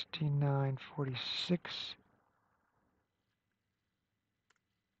 6946.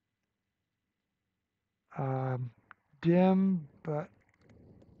 Dim but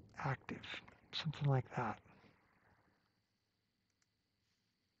active, something like that.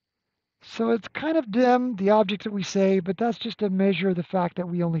 So it's kind of dim, the object that we say, but that's just a measure of the fact that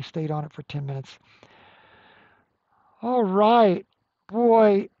we only stayed on it for 10 minutes. All right.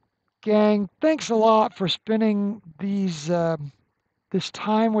 Boy, gang, thanks a lot for spending this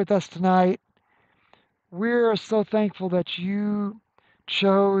time with us tonight. We're so thankful that you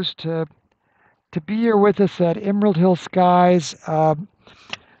chose to be here with us at Emerald Hill Skies.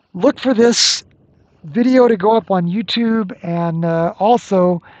 Look for this video to go up on YouTube, and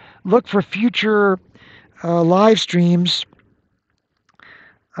also look for future live streams.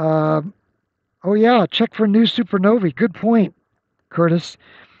 Oh yeah, check for new supernovae. Good point, Curtis.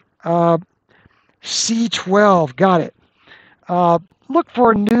 C12, got it. Look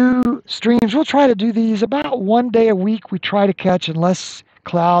for new streams. We'll try to do these about one day a week. We try to catch unless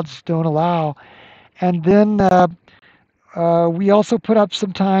clouds don't allow. And then we also put up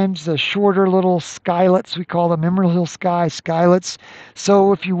sometimes the shorter little skylets. We call them Emerald Hill Sky skylets.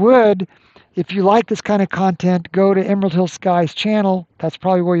 So if you would, if you like this kind of content, go to Emerald Hill Skies channel. That's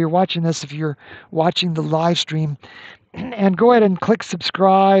probably where you're watching this if you're watching the live stream. And go ahead and click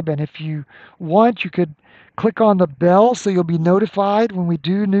subscribe. And if you want, you could click on the bell so you'll be notified when we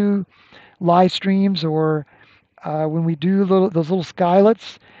do new live streams or when we do those little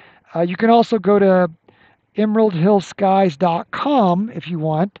skylets. You can also go to emeraldhillskies.com if you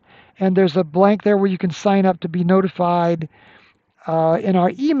want, and there's a blank there where you can sign up to be notified in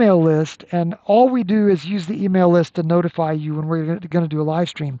our email list. And all we do is use the email list to notify you when we're going to do a live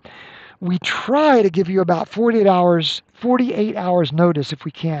stream. We try to give you about 48 hours notice if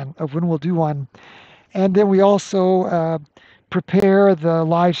we can of when we'll do one. And then we also prepare the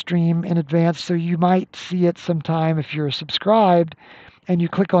live stream in advance, so you might see it sometime if you're subscribed and you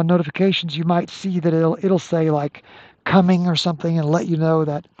click on notifications. You might see that it'll say like coming or something and let you know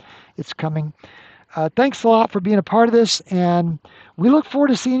that it's coming. Thanks a lot for being a part of this, and we look forward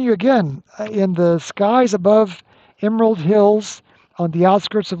to seeing you again in the skies above Emerald Hills on the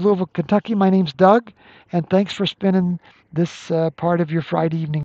outskirts of Louisville, Kentucky. My name's Doug, and thanks for spending this part of your Friday evening